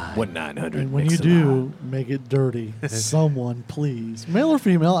hotline. 1-900. And when you do, make it dirty. Someone, please. Male or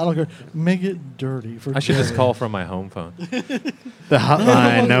female, I don't care. Make it dirty. For I should just Jerry. call from my home phone. The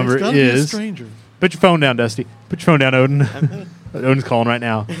hotline number It's gotta be a is. stranger. Put your phone down, Dusty. Put your phone down, Odin. Odin's calling right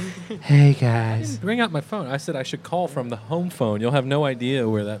now. Hey, guys. Bring out my phone. I said I should call from the home phone. You'll have no idea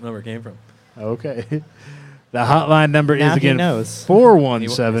where that number came from. Okay. The hotline number Now is he again knows.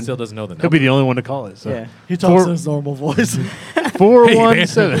 417. He still doesn't know the He'll be number. the only one to call it. So. Yeah. He talks Four- in his normal voice.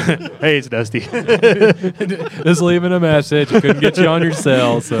 417. Hey, it's Dusty. Just leaving a message. I couldn't get you on your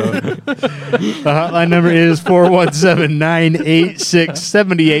cell, so The hotline number is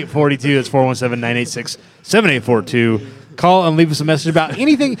 417-986-7842. It's 417-986-7842. Call and leave us a message about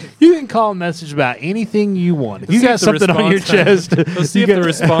anything. You can call a message about anything you want. If you got something on your chest, Let's see if the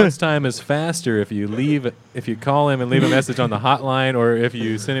response time is faster if you call him and leave a message on the hotline, or if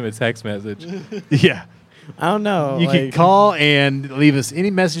you send him a text message. Yeah. I don't know. You can call and leave us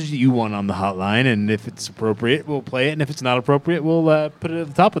any message that you want on the hotline, and if it's appropriate, we'll play it, and if it's not appropriate, we'll put it at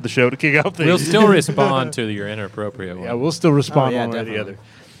the top of the show to kick off things. We'll still respond to your inappropriate one. Yeah, we'll still respond yeah, one way or the definitely. other.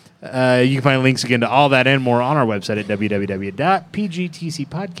 You can find links again to all that and more on our website at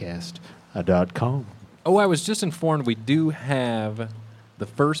www.pgtcpodcast.com. Oh, I was just informed we do have the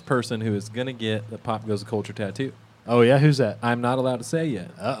first person who is going to get the Pop Goes the Culture tattoo. Oh, yeah? Who's that? I'm not allowed to say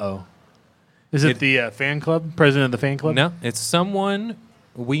yet. Uh-oh. Is it the fan club? President of the fan club? No, it's someone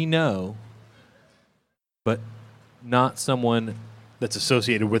we know, but not someone That's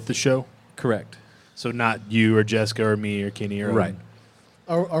associated with the show? correct. So not you or Jessica or me or Kenny or... Right.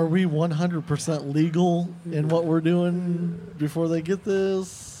 Are we 100% legal in what we're doing before they get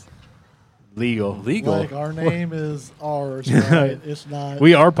this? Legal. Legal. Like our name is ours, right? It's not.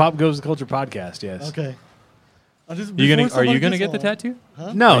 We are Pop Goes the Culture podcast, yes. Okay. Are you gonna get the tattoo?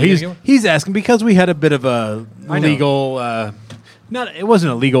 Huh? No, Are you gonna get one? he's asking because we had a bit of a I know. legal... it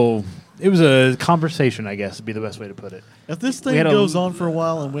wasn't a legal... It was a conversation, I guess, would be the best way to put it. If this We thing had a- goes on for a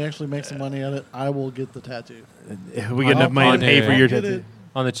while and we actually make some money at it, I will get the tattoo. If we get enough money to on pay for it. your Get tattoo. it.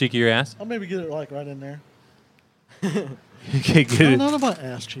 On the cheek of your ass? I'll maybe get it like right in there. You can't get No, it. not about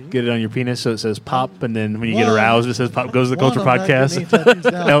ass cheek. Get it on your penis so it says pop, and then when you get One- aroused, it says Pop Goes the one, Culture I'm not getting Podcast, any tattoos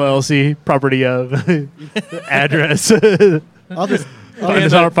down. LLC, property of, address. I'll just Find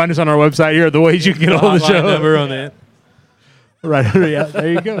us on our website. Here are the ways you can get a hold of the Hotline show. number on it. Right, yeah,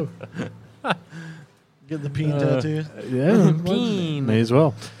 there you go. get the peen tattoo. Yeah, Peen. may as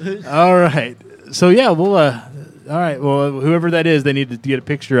well. All right, so yeah, we'll. All right, well, whoever that is, they need to get a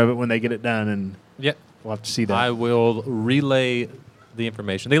picture of it when they get it done, and Yep. we'll have to see that. I will relay the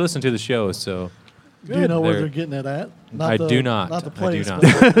information. They listen to the show, so Do you know where There. they're getting it at? I do not. Not the I do place. not.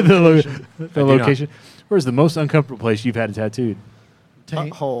 but the location. the do location. Where's the most uncomfortable place you've had it tattooed?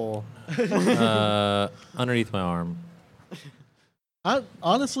 Taint. Hole. underneath my arm. I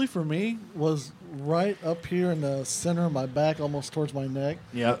honestly, for me, was right up here in the center of my back, almost towards my neck.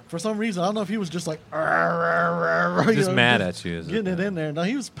 Yeah. For some reason, I don't know if he was just like Just mad at you. Is it? getting it in there. No,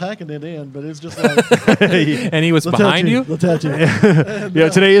 he was packing it in, but it's just like And he was the behind tattoo, you? The tattoo. Yeah,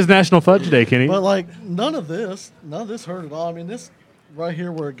 today is National Fudge Day, Kenny. But like none of this hurt at all. I mean, this right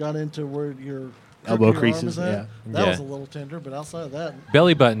here where it got into where your crook Elbow of your arm creases, is at, yeah. that Yeah. was a little tender. But outside of that,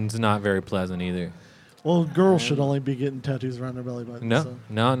 Belly button's not very pleasant either. well, girls should only be getting tattoos around their belly button. No, so.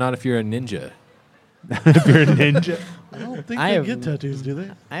 no, not if you're a ninja. If you're a ninja. I don't think I they have- get tattoos, do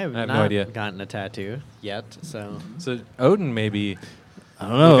they? I have I have no not idea. gotten a tattoo yet, so So Odin maybe. I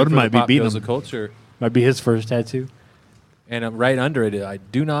don't know. Odin might be beating the him. culture, Might be his first tattoo. and right under it, I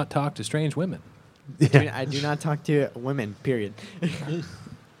do not talk to strange women. I do not talk to women. Period.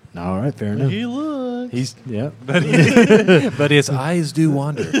 All right, fair enough. He looks. He's yeah. But his eyes do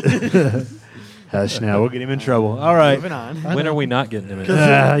wander. Hush now, we'll get him in trouble. All right. Moving on. When are we not getting him in?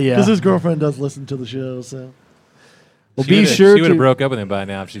 Yeah. Because his girlfriend does listen to the show, so Well, She be would've- sure she would to. have broke up with him by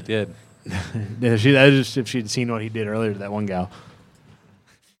now if she did. Yeah, that is just if she'd seen what he did earlier to that one gal.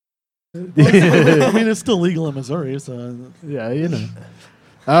 I mean it's still legal in Missouri, so Yeah, you know.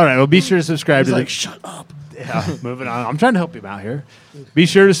 All right. Well, be sure to subscribe he's to like, the. shut up. Yeah, moving on. I'm trying to help him out here. Be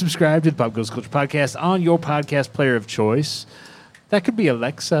sure to subscribe to the Pop Goes Culture Podcast on your podcast player of choice. That could be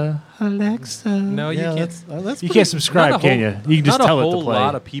Alexa. Alexa. No, you Yeah, can't. that's You pretty- can't subscribe, can you? You can just not tell a it to whole play.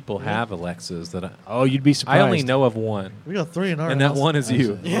 lot of people have Alexas that Oh, you'd be I surprised. only know of one, We got 3 in our and that house. one is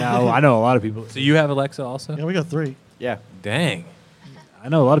you. Yeah, I know a lot of people. So you have Alexa also? Yeah, we got 3. Yeah. Dang. I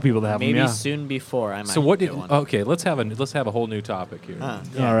know a lot of people that have Maybe them. Yeah. soon before I might. So what did? get one. Okay, let's have a whole new topic here. Huh.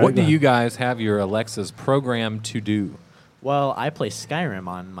 All right, What do go you guys have your Alexas programmed to do? Well, I play Skyrim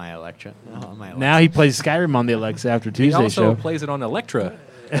on my Electra. On my Now he plays Skyrim on the Alexa after He Tuesday also show. plays it on Electra.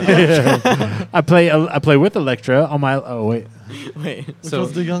 I play with Electra on my. Oh wait. Wait. Which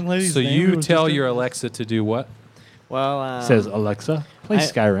was the young lady's So name who you was tell just your in? Alexa to do what? Well, Says Alexa, play I-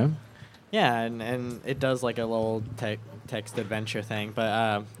 Skyrim. yeah, and it does like a little text adventure thing.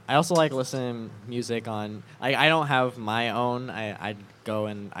 But I also like listening to music on. I don't have my own. I go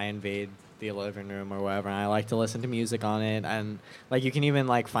and I invade the living room or whatever, and I like to listen to music on it. And like you can even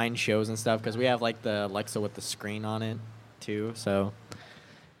like find shows and stuff because we have like the Alexa with the screen on it too. So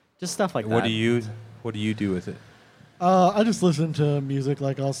just stuff like What that. do you do with it? I just listen to music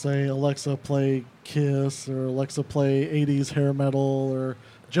like I'll say Alexa play Kiss or Alexa play 80s hair metal or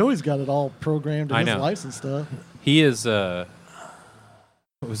Joey's got it all programmed in I his know. lights and stuff. He is what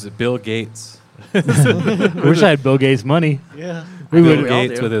was it, Bill Gates? I wish I had Bill Gates' money. Yeah. We Bill would.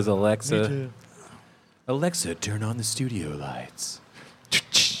 Gates do. with his Me Alexa. too. Alexa, turn on the studio lights.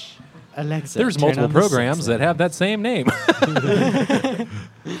 Alexa, There's turn multiple on the programs sexy. that have that same name.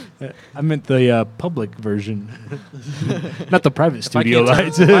 I meant the public version, not the private If I studio can't,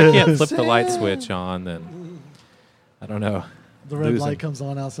 lights. if I can't flip the light switch on, then I don't know. The red Losing. light comes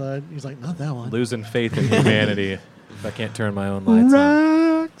on outside. He's like, not that one. Losing faith in humanity if I can't turn my own lights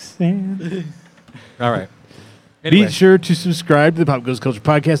Roxanne. on. All right. Anyway, Be sure to subscribe to the Pop Goes Culture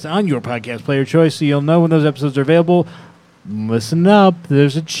podcast on your podcast player choice so you'll know when those episodes are available. Listen up,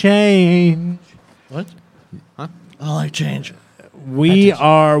 there's a change. What? Huh? I like change. We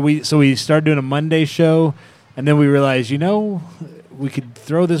started doing a Monday show, and then we realized, we could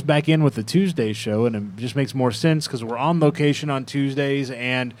throw this back in with the Tuesday show, and it just makes more sense because we're on location on Tuesdays,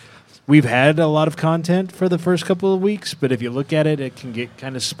 and we've had a lot of content for the first couple of weeks, but if you look at it, it can get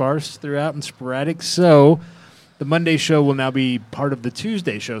kind of sparse throughout and sporadic. So the Monday show will now be part of the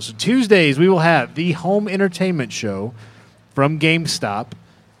Tuesday show. So Tuesdays, we will have the home entertainment show from GameStop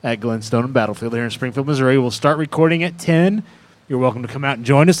at Glenstone and Battlefield here in Springfield, Missouri. We'll start recording at 10. You're welcome to come out and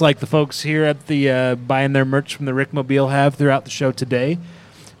join us like the folks here at the buying their merch from the Rickmobile have throughout the show today.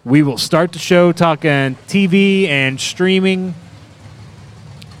 We will start the show talking TV and streaming.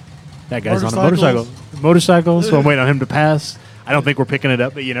 That guy's on a motorcycle. Motorcycles, so I'm waiting on him to pass. I don't think we're picking it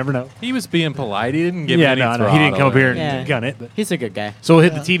up, but you never know. he was being polite. He didn't give me any no, throttle. he didn't come up here and Yeah. gun it. But. He's a good guy. So we'll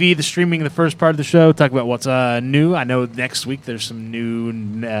hit Yeah. the TV, the streaming, the first part of the show, talk about what's new. I know next week there's some new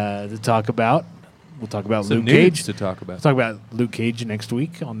to talk about. We'll talk about Some Luke nudes Cage. to talk We'll about. talk about Luke Cage next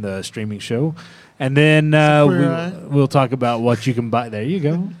week on the streaming show. And then Queer Eye. we'll talk about what you can buy. There you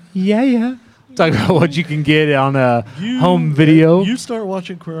go. Yeah. Talk about what you can get on home video. You start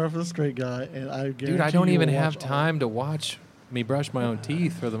watching Queer Eye for the Straight Guy, and I guarantee Dude, I don't you even will have watch all- time to watch me brush my own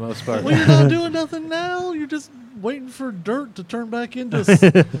teeth for the most part. Well, you're not doing nothing now. You're just waiting for dirt to turn back into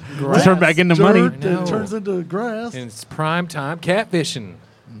Let's turn back into money. dirt I know. that turns into grass. And it's prime time catfishing.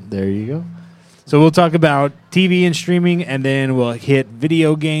 There you go. So we'll talk about TV and streaming, and then we'll hit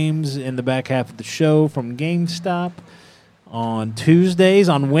video games in the back half of the show from GameStop on Tuesdays.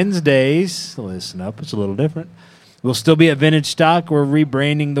 On Wednesdays, listen up, it's a little different. We'll still be at Vintage Stock. We're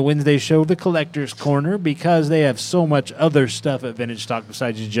rebranding the Wednesday show the Collector's Corner because they have so much other stuff at Vintage Stock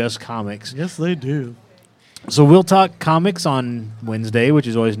besides just comics. Yes, they do. So we'll talk comics on Wednesday, which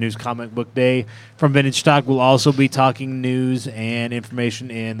is always News Comic Book Day. From Vintage Stock, we'll also be talking news and information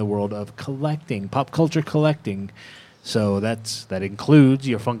in the world of collecting, pop culture collecting. So that includes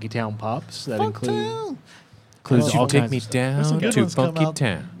your Funky Town Pops. That includes Would you all take kinds me of stuff. There's down some good to ones come Funky out,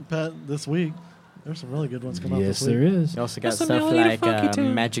 Town? Pat, this week. There's some really good ones come out Yes, this week. there is. You also got There's some stuff really like funky too.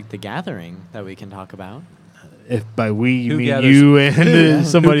 Magic the Gathering that we can talk about. If by we you Who mean gathers- you and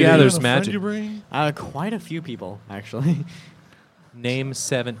somebody Who that- gathers And a friend magic? you bring? Quite a few people, actually. Name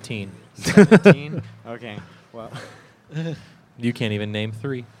 17. 17? Okay. Well, You can't even name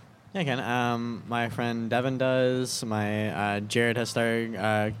 3. yeah, I can. My friend Devin does. My Jared has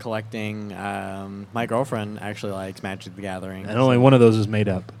started collecting. My girlfriend actually likes Magic the Gathering. and only one of those is made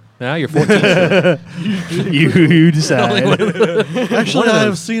up. Now you're 14. you decide. Actually, I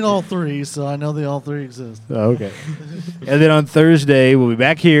have seen all three, so I know they all three exist. Oh, okay. And then on Thursday, we'll be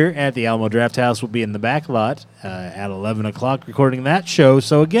back here at the Alamo Draft House. We'll be in the back lot at 11 o'clock recording that show.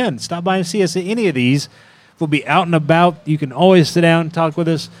 So, again, stop by and see us at any of these. We'll be out and about. You can always sit down and talk with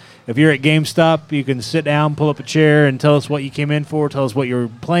us. If you're at GameStop, you can sit down, pull up a chair, and tell us what you came in for. Tell us what you're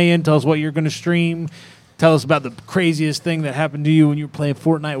playing. Tell us what you're going to stream. Tell us about the craziest thing that happened to you when you were playing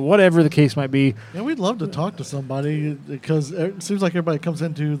Fortnite, whatever the case might be. Yeah, we'd love to talk to somebody because it seems like everybody comes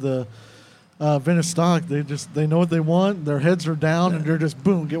into the vintage stock. They know what they want. Their heads are down, and they're just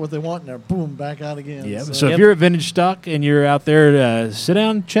boom, get what they want, and they're boom, back out again. Yeah. So if you're at Vintage Stock and you're out there, sit down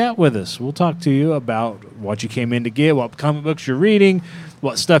and chat with us. We'll talk to you about what you came in to get, what comic books you're reading,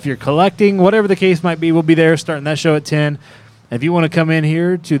 what stuff you're collecting, whatever the case might be. We'll be there starting that show at 10. If you want to come in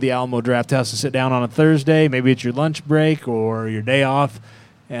here to the Alamo Draft House and sit down on a Thursday, maybe it's your lunch break or your day off,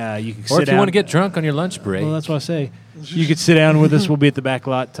 you can sit down. Or if you want to get drunk on your lunch break. Well, that's what I say. You could sit down with us. We'll be at the back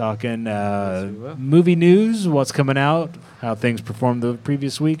lot talking movie news, what's coming out, how things performed the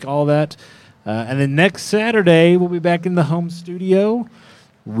previous week, all that. And then next Saturday, we'll be back in the home studio.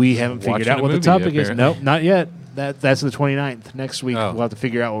 We haven't figured Watching out a what the movie, topic is. apparently. Nope, not yet. That's the 29th. Next week, Oh. we'll have to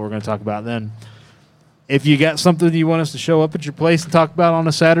figure out what we're going to talk about then. If you got something you want us to show up at your place and talk about on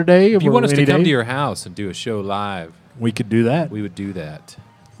a Saturday, if you or want us to any come day, to your house and do a show live, we could do that. we would do that.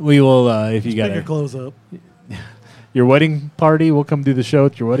 We will, if you Pick got your clothes up. your wedding party, we'll come do the show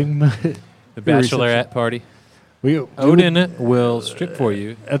at your wedding. The bachelorette party. Odin will strip for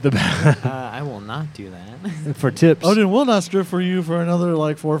you. at the I will not do that. for tips. Odin will not strip for you for another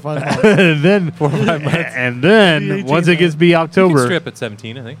like 4 or 5 months. and then and then 18 once it gets to be You can October, strip at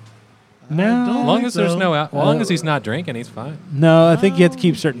 17, I think. no, don't As long as there's so. no as long as he's not drinking, he's fine. no, I think you have to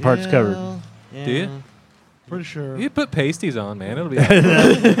keep certain parts covered. Yeah. Do you? Pretty sure. You put pasties on, man. It'll be all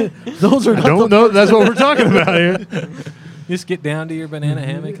right. Those are I not don't know. That's what we're talking about here. Just get down to your banana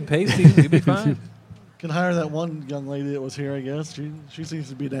hammock and pasties. You'll be fine. Can hire that one young lady that was here, I guess. She seems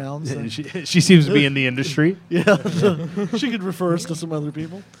to be down. So. she seems to be in the industry. Yeah, she could refer us to some other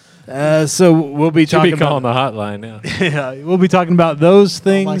people. So we'll be Should talking be calling about the hotline now. yeah, we'll be talking about those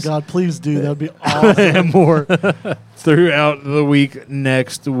things. Oh my God, please do. That'd be awesome. and more throughout the week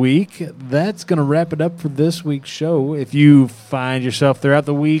next week. That's going to wrap it up for this week's show. If you find yourself throughout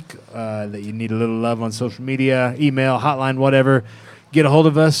the week that you need a little love on social media, email, hotline, whatever, get a hold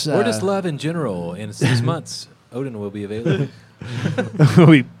of us. Or just love in general. In 6 months, Odin will be available. we'll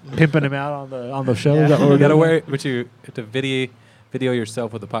be pimping him out on the show. Is that what we're You gotta gonna wear. But you have to video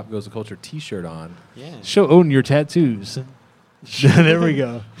yourself with a Pop Goes the Culture T-shirt on. Yeah. show Odin your tattoos. There we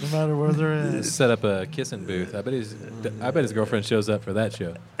go. No matter where they're at. Set up a kissing booth. I bet his girlfriend shows up for that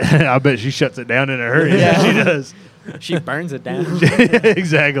show. I bet she shuts it down in a hurry. Yeah. She does. She burns it down.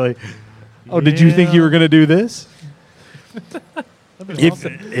 Exactly. Oh, did you think you were going to do this? That'd be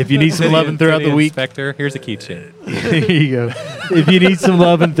awesome. If you need some loving throughout the week, Inspector, here's a keychain. here you go. If you need some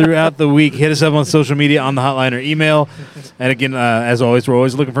loving throughout the week, hit us up on social media, on the hotline, or email. And again, as always, we're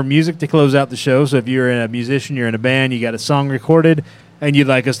always looking for music to close out the show. So if you're a musician, you're in a band, you got a song recorded, and you'd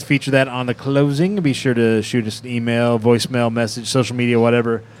like us to feature that on the closing, be sure to shoot us an email, voicemail, message, social media,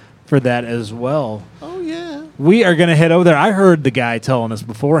 whatever, for that as well. Oh, yeah. We are going to head over there. I heard the guy telling us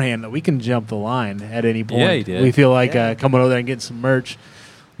beforehand that we can jump the line at any point. Yeah, he did. We feel like Yeah. coming over there and getting some merch.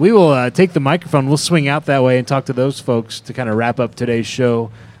 We will take the microphone. We'll swing out that way and talk to those folks to kind of wrap up today's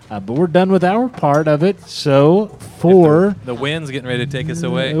show. But we're done with our part of it. So for The wind's getting ready to take us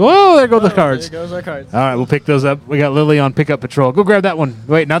away. whoa, there go the cards. There goes our cards. All right, we'll pick those up. We got Lily on pickup patrol. Go grab that one.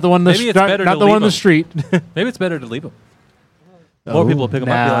 Wait, not the one. Maybe it's better not to the one leave on the 'em. street. Maybe it's better to leave them. More Oh, people will pick them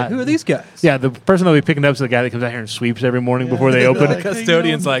up and be nah. like, who are these guys? Yeah, the person that'll be picking up is the guy that comes out here and sweeps every morning Yeah, before they they'll be open. like,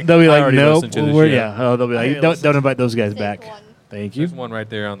 Custodian's like, They'll be I like, already nope. listened to the We're, show. yeah. Oh, they'll be like, don't invite those guys back. Take one. Thank you. There's one right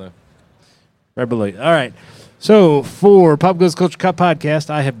there on the. Right below you. All right. So for Pop Goes Culture Cup podcast,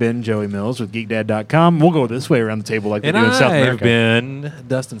 I have been Joey Mills with GeekDad.com. We'll go this way around the table like they And do in South I've America. been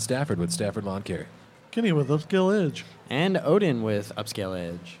Dustin Stafford with Stafford Lawn Care. Kenny with Upscale Edge. And Odin with Upscale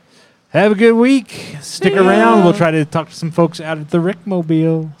Edge. Have a good week. Stick around. We'll try to talk to some folks out at the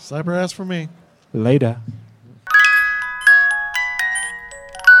Rickmobile. Cyber ass for me. Later.